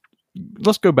this.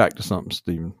 Let's go back to something,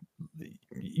 Steven.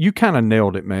 You kind of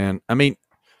nailed it, man. I mean,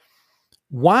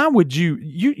 why would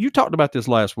you talked about this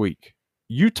last week.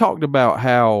 You talked about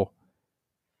how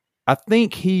I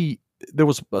think there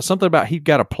was something about he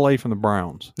got a play from the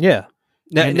Browns. Yeah.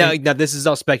 Now this is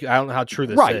all speculation. I don't know how true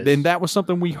this is. Right. And that was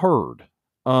something we heard.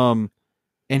 And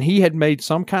he had made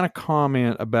some kind of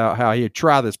comment about how he had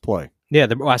tried this play. Yeah,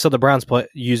 I saw the Browns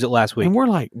use it last week. And we're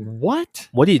like, what?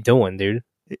 What are you doing, dude?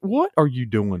 What are you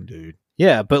doing, dude?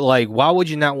 Yeah, but like, why would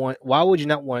you not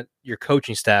want your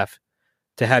coaching staff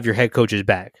to have your head coach's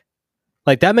back?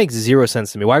 Like, that makes zero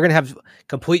sense to me. Why are you going to have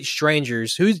complete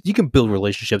strangers you can build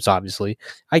relationships, obviously.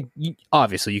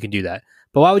 Obviously, you can do that.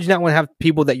 But why would you not want to have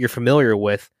people that you're familiar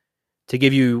with to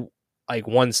give you like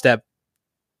one step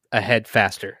ahead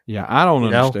faster? Yeah, I don't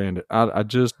understand it. I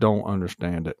just don't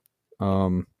understand it.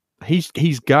 He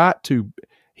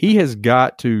has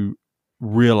got to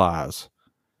realize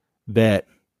that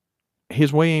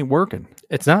his way ain't working.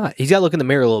 It's not. He's got to look in the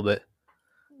mirror a little bit.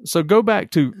 So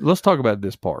let's talk about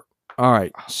this part. All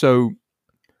right. So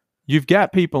you've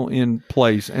got people in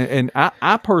place, and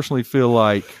I personally feel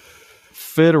like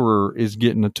Fitterer is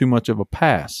getting too much of a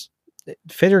pass.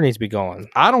 Fitterer needs to be gone.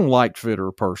 I don't like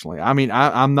Fitterer personally. I mean,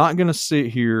 I'm not going to sit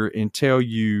here and tell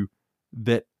you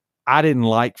that I didn't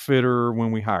like Fitterer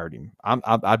when we hired him.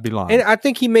 I'd be lying. And I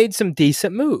think he made some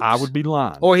decent moves. I would be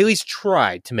lying. Or he at least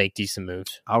tried to make decent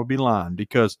moves. I would be lying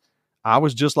because I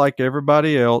was just like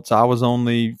everybody else. I was on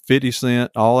the 50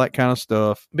 cent, all that kind of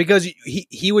stuff. Because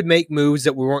he would make moves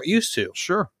that we weren't used to.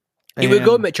 Sure. He would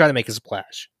go try to make a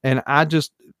splash. And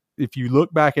if you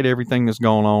look back at everything that's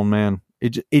going on, man,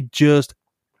 he's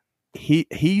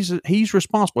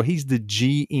responsible. He's the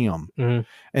GM. Mm-hmm.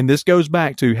 And this goes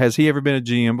back to, has he ever been a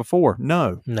GM before?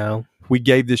 No. We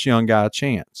gave this young guy a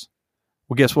chance.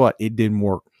 Well, guess what? It didn't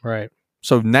work. Right.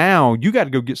 So now you got to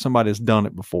go get somebody that's done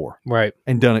it before. Right.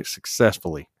 And done it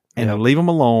successfully. And leave them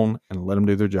alone and let them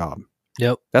do their job.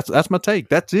 Yep. That's my take.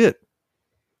 That's it.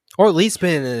 Or at least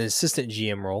been in an assistant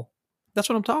GM role. That's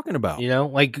what I'm talking about. You know,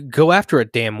 like go after a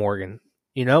Dan Morgan.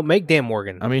 You know, make Dan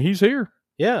Morgan. I mean, he's here.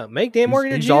 Yeah, make Dan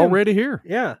Morgan a GM. He's already here.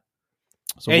 Yeah.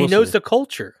 So and he knows the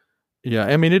culture. Yeah,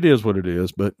 I mean, it is what it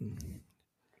is. But,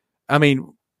 I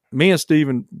mean, me and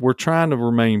Steven, we're trying to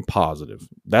remain positive.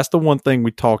 That's the one thing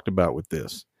we talked about with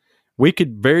this. We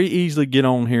could very easily get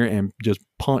on here and just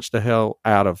punch the hell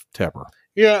out of Tepper.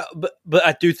 Yeah, but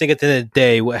I do think at the end of the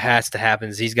day, what has to happen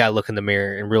is he's got to look in the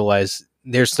mirror and realize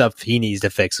there's stuff he needs to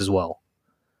fix as well.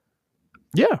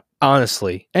 Yeah.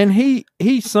 Honestly. And he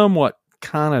somewhat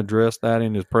kind of addressed that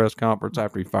in his press conference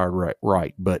after he fired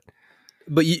right. But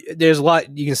there's a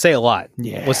lot, you can say a lot.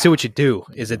 Yeah. Let's see what you do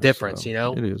is a difference, so you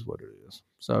know? It is what it is.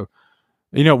 So,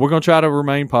 we're going to try to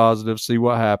remain positive, see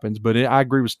what happens. But I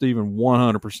agree with Steven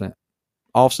 100%.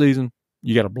 Off season,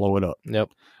 you got to blow it up. Yep.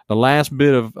 The last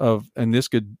bit of and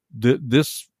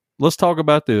let's talk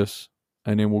about this,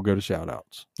 and then we'll go to shout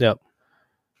outs. Yep.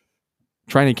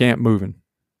 Training camp moving.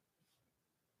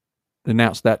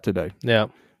 Announced that today. Yeah.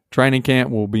 Training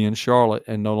camp will be in Charlotte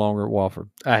and no longer at Wofford.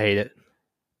 I hate it.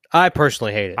 I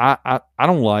personally hate it. I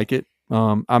don't like it.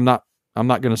 I'm not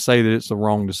going to say that it's the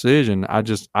wrong decision.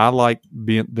 I like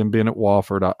them being at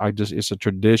Wofford. It's a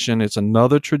tradition. It's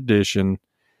another tradition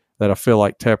that I feel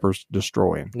like Tepper's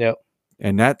destroying. Yep.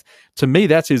 And that, to me,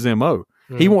 that's his MO.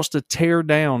 Mm. He wants to tear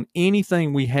down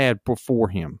anything we had before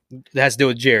him. That has to do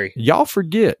with Jerry. Y'all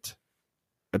forget.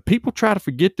 People try to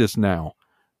forget this now.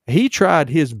 He tried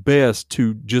his best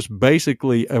to just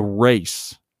basically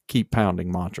erase keep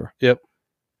pounding mantra. Yep.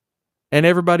 And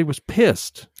everybody was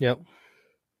pissed. Yep.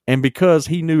 And because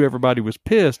he knew everybody was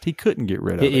pissed, he couldn't get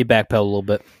rid of it. He backpedaled a little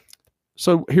bit.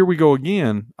 So here we go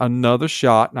again. Another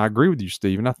shot. And I agree with you,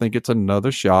 Steven. I think it's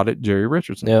another shot at Jerry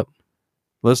Richardson. Yep.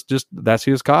 That's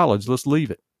his college. Let's leave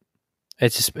it.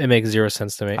 It makes zero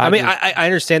sense to me. I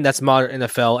understand that's modern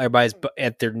NFL. Everybody's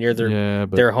at near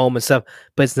their home and stuff,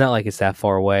 but it's not like it's that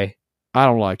far away. I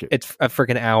don't like it. It's a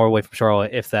freaking hour away from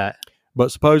Charlotte, if that.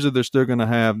 But supposedly they're still going to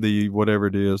have the whatever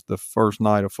it is, the first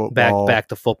night of football. Back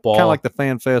to football. Kind of like the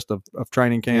fan fest of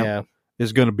training camp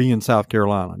is going to be in South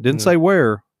Carolina. Didn't say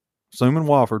where. Assuming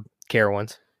Wofford.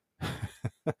 Carowinds.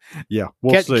 Yeah,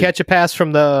 we'll see. Catch a pass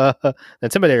from the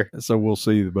Intimidator. So we'll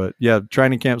see. But yeah,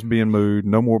 training camp's being moved.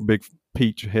 No more Big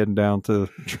Peach heading down to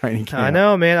training camp. I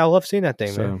know, man. I love seeing that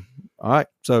thing, man. All right.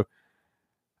 So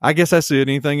I guess that's it.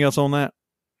 Anything else on that?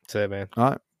 That's it, man.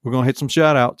 All right. We're going to hit some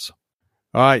shout outs.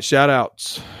 All right. Shout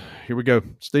outs. Here we go.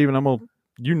 Steven,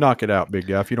 you knock it out, big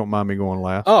guy, if you don't mind me going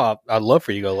last. Oh, I'd love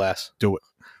for you to go last. Do it.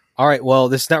 All right. Well,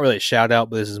 this is not really a shout out,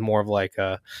 but this is more of like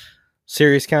a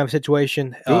serious kind of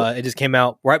situation. It just came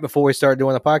out right before we started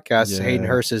doing the podcast. Yeah. Hayden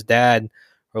Hurst's dad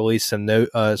released some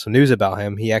news about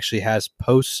him. He actually has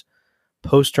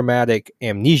post-traumatic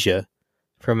amnesia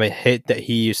from a hit that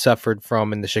he suffered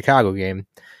from in the Chicago game,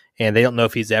 and they don't know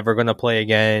if he's ever going to play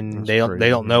again. They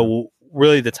don't know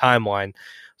really the timeline.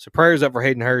 So prayers up for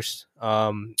Hayden Hurst.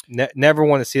 Never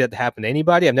want to see that happen to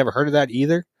anybody. I've never heard of that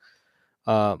either.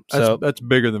 So that's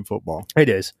bigger than football. It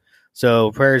is.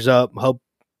 So prayers up. Hope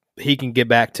he can get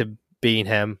back to being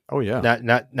him. Oh yeah.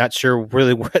 Not sure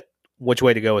really which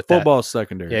way to go with that. Football's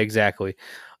secondary. Yeah, exactly.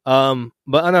 But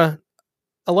on a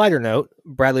lighter note,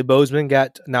 Bradley Bozeman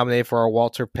got nominated for our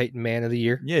Walter Payton Man of the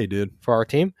Year. Yeah, he did for our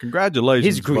team.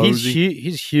 Congratulations,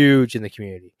 he's huge in the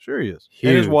community. Sure, he is. Huge.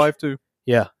 And his wife too.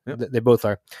 Yeah, yep. They both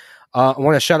are. I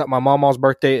want to shout out my mama's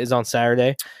birthday is on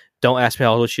Saturday. Don't ask me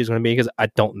how old she's going to be because I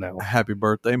don't know. Happy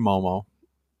birthday, Mama.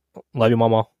 Love you,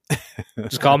 Mama.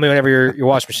 Just call me whenever your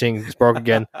washing machine is broke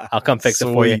again. I'll come fix it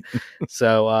for you.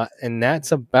 So, and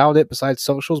that's about it besides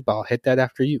socials, but I'll hit that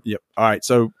after you. Yep. All right.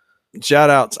 So, shout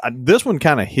outs. This one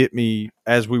kind of hit me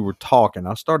as we were talking.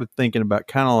 I started thinking about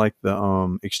kind of like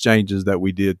the exchanges that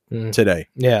we did today.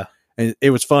 Yeah. And it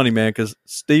was funny, man, because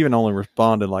Steven only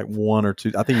responded like one or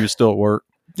two. I think he was still at work.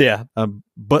 Yeah.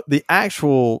 But the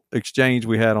actual exchange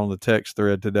we had on the text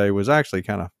thread today was actually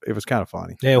kind of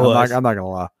funny. Yeah, it was. I'm not going to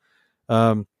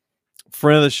lie.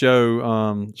 Friend of the show,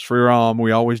 Sriram,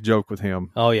 we always joke with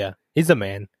him. Oh, yeah. He's a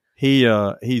man.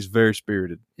 He's very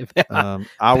spirited.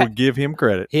 I would give him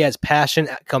credit. He has passion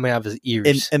coming out of his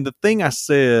ears. And the thing I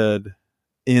said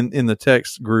in the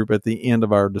text group at the end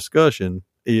of our discussion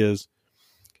is,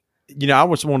 I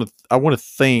want to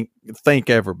thank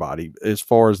everybody as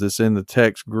far as this in the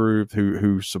text group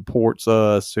who supports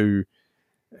us, who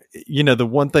the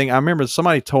one thing I remember,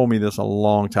 somebody told me this a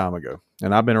long time ago,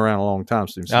 and I've been around a long time,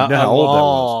 Steve. So you know how old that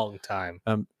was. Long time.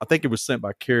 I think it was sent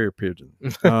by carrier pigeon.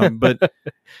 But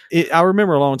I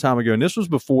remember a long time ago, and this was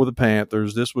before the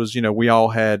Panthers. This was, we all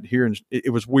had here,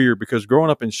 it was weird because growing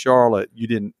up in Charlotte, we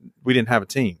didn't have a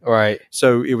team. Right.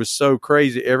 So it was so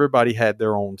crazy. Everybody had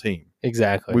their own team.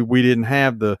 Exactly. We didn't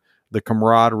have the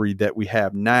camaraderie that we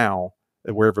have now,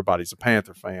 where everybody's a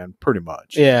Panther fan, pretty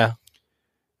much. Yeah.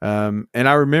 And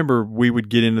I remember we would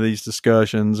get into these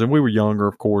discussions, and we were younger,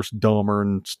 of course, dumber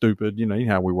and stupid. You know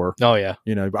how we were. Oh, yeah.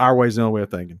 Our way's the only way of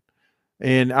thinking.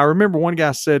 And I remember one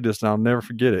guy said this, and I'll never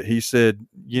forget it. He said,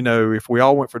 if we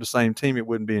all went for the same team, it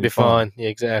wouldn't be any fun. Yeah,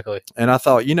 exactly. And I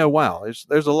thought, wow,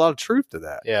 there's a lot of truth to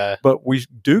that. Yeah. But we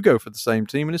do go for the same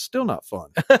team, and it's still not fun.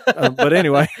 But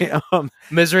anyway.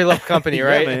 Misery loves company,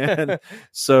 right? Yeah, man.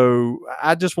 So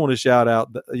I just want to shout out,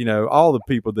 all the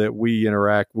people that we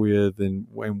interact with, and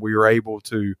when we are able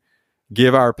to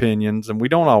give our opinions, and we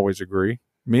don't always agree.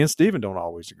 Me and Steven don't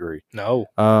always agree. No.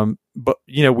 But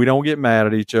we don't get mad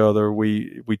at each other.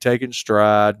 We take it in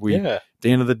stride. At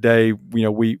the end of the day,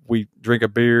 we drink a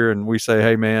beer and we say,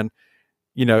 hey man,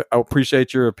 I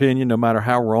appreciate your opinion no matter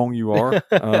how wrong you are.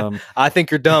 I think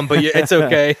you're dumb, but it's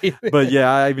okay. But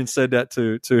yeah, I even said that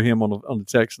to him on the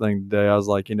text thing today. I was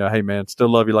like, hey man, still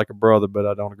love you like a brother, but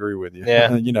I don't agree with you.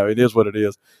 Yeah. It is what it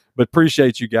is. But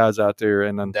appreciate you guys out there,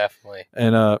 and definitely.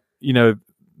 And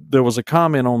there was a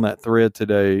comment on that thread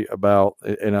today about,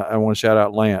 and I want to shout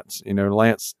out Lance.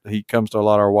 Lance, he comes to a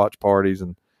lot of our watch parties,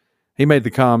 and he made the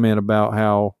comment about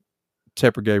how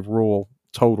Tepper gave Rule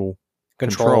total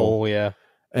control. Yeah.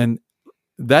 And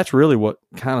that's really what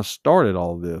kind of started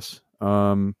all of this.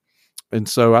 And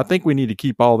so I think we need to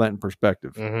keep all that in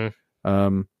perspective.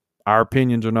 Mm-hmm. Our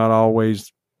opinions are not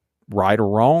always right or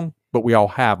wrong, but we all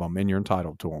have them, and you're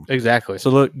entitled to them. Exactly.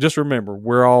 So look, just remember,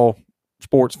 we're all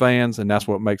sports fans, and that's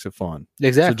what makes it fun.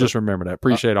 Exactly. So just remember that.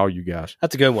 Appreciate all you guys.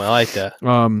 That's a good one. I like that.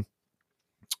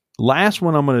 Last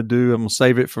one I'm going to do, I'm going to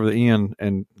save it for the end,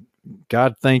 and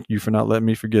God, thank you for not letting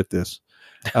me forget this.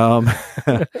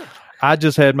 I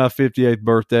just had my 58th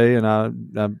birthday, and I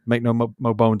make no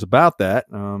bones about that.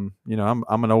 I'm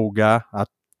an old guy. I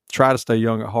try to stay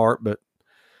young at heart, but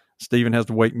Steven has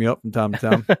to wake me up from time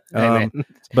to time.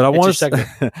 But I want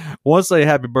to say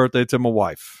happy birthday to my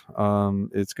wife.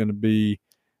 It's going to be,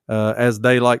 as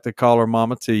they like to call her,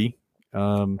 Mama T.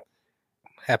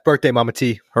 Happy birthday, Mama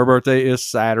T. Her birthday is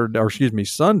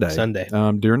Sunday. Sunday.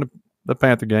 During the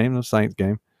Panther game, the Saints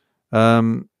game.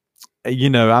 I'm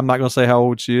not going to say how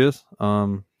old she is.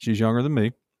 She's younger than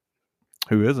me.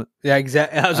 Who isn't? Yeah,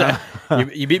 exactly.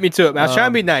 You beat me to it. I was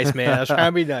trying to be nice, man.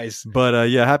 But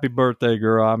happy birthday,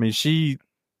 girl. I mean, she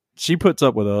puts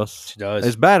up with us. She does.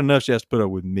 It's bad enough she has to put up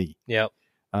with me. Yep.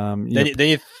 Then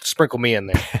you sprinkle me in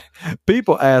there.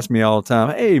 People ask me all the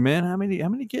time, "Hey, man, how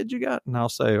many kids you got?" And I'll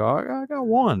say, "Oh, I got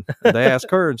one." They ask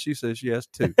her, and she says she has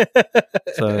two.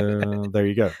 So there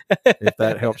you go. If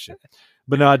that helps you.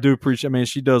 But no, I do appreciate. I mean,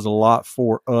 she does a lot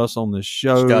for us on the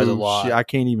show. She does a lot. I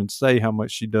can't even say how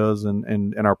much she does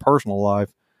in our personal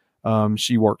life.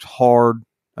 She works hard.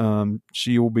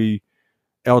 She will be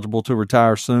eligible to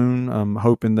retire soon. I'm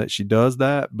hoping that she does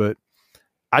that. But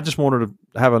I just want her to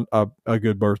have a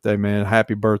good birthday, man.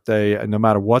 Happy birthday. And no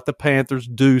matter what the Panthers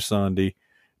do Sunday,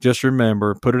 just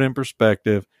remember, put it in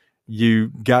perspective. You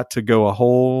got to go a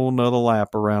whole nother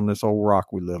lap around this old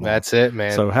rock we live on. That's it,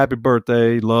 man. So happy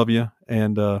birthday. Love you.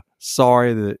 And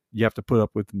sorry that you have to put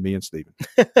up with me and Steven.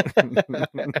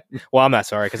 Well, I'm not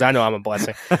sorry because I know I'm a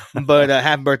blessing. But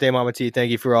happy birthday, Mama T.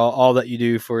 Thank you for all that you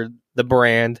do for the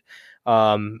brand.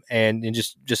 And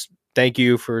just thank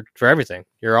you for everything.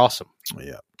 You're awesome.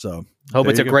 Yeah. So hope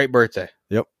it's a great birthday.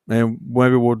 Yep. And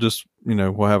maybe we'll just,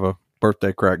 we'll have a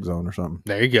birthday crack zone or something.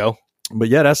 There you go. But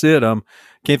yeah, that's it.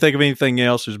 Can't think of anything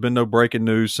else. There's been no breaking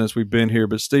news since we've been here.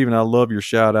 But Steven, I love your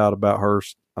shout out about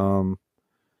Hurst.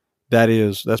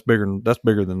 That's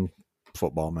bigger than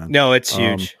football, man. No, it's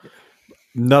huge.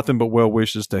 Nothing but well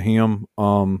wishes to him.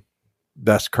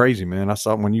 That's crazy, man. I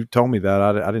saw when you told me that,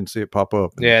 I didn't see it pop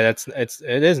up. Yeah,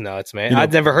 it is nuts, man.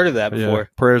 I'd never heard of that before. Yeah,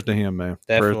 prayers to him, man.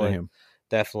 Definitely. Prayers to him.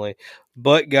 Definitely.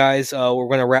 But guys, we're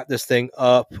going to wrap this thing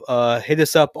up. Hit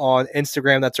us up on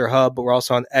Instagram. That's our hub, but we're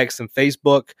also on X and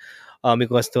Facebook. You can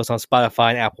listen to us on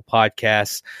Spotify and Apple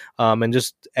Podcasts. And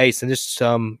just send us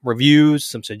some reviews,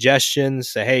 some suggestions.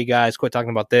 Say, hey guys, quit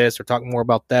talking about this or talk more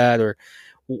about that, or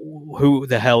who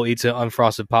the hell eats an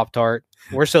unfrosted Pop-Tart?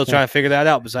 We're still trying to figure that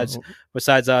out besides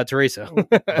Teresa.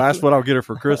 That's what I'll get her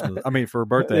for Christmas. I mean, for her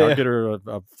birthday. Yeah. I'll get her a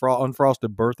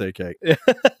unfrosted birthday cake.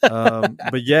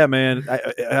 But yeah, man,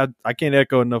 I can't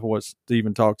echo enough of what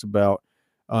Steven talks about.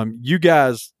 You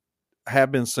guys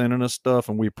have been sending us stuff,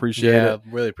 and we appreciate it.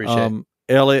 Really appreciate it.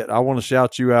 Elliot, I want to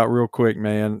shout you out real quick,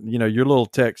 man. You know, your little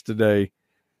text today,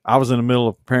 I was in the middle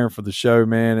of preparing for the show,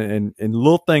 man, and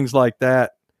little things like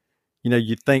that, you know,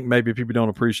 you think maybe people don't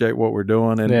appreciate what we're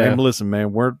doing. And listen,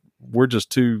 man, we're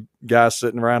just two guys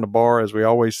sitting around a bar, as we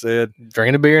always said,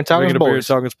 drinking a beer and talking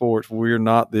sports. We're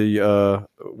not the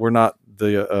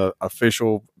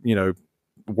official, you know,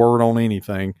 word on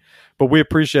anything, but we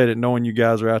appreciate it knowing you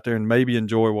guys are out there and maybe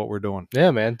enjoy what we're doing. Yeah,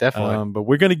 man, definitely. But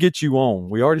we're going to get you on.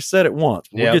 We already said it once.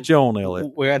 We'll get you on,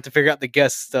 Elliot. We have to figure out the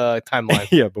guest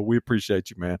timeline. Yeah, but we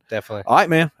appreciate you, man. Definitely. All right,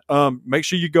 man. Make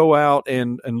sure you go out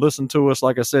and listen to us.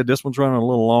 Like I said, this one's running a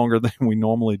little longer than we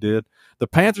normally did. The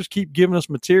Panthers keep giving us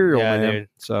material, man. Dude.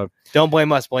 So don't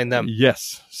blame us, blame them.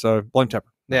 Yes. So blame Tepper.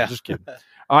 Yeah. Just kidding.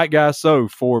 All right, guys. So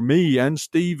for me and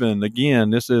Steven, again,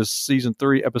 this is season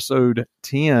 3, episode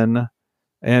 10,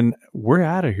 and we're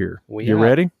out of here. You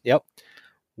ready? Yep.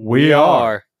 We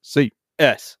are. C-S-R.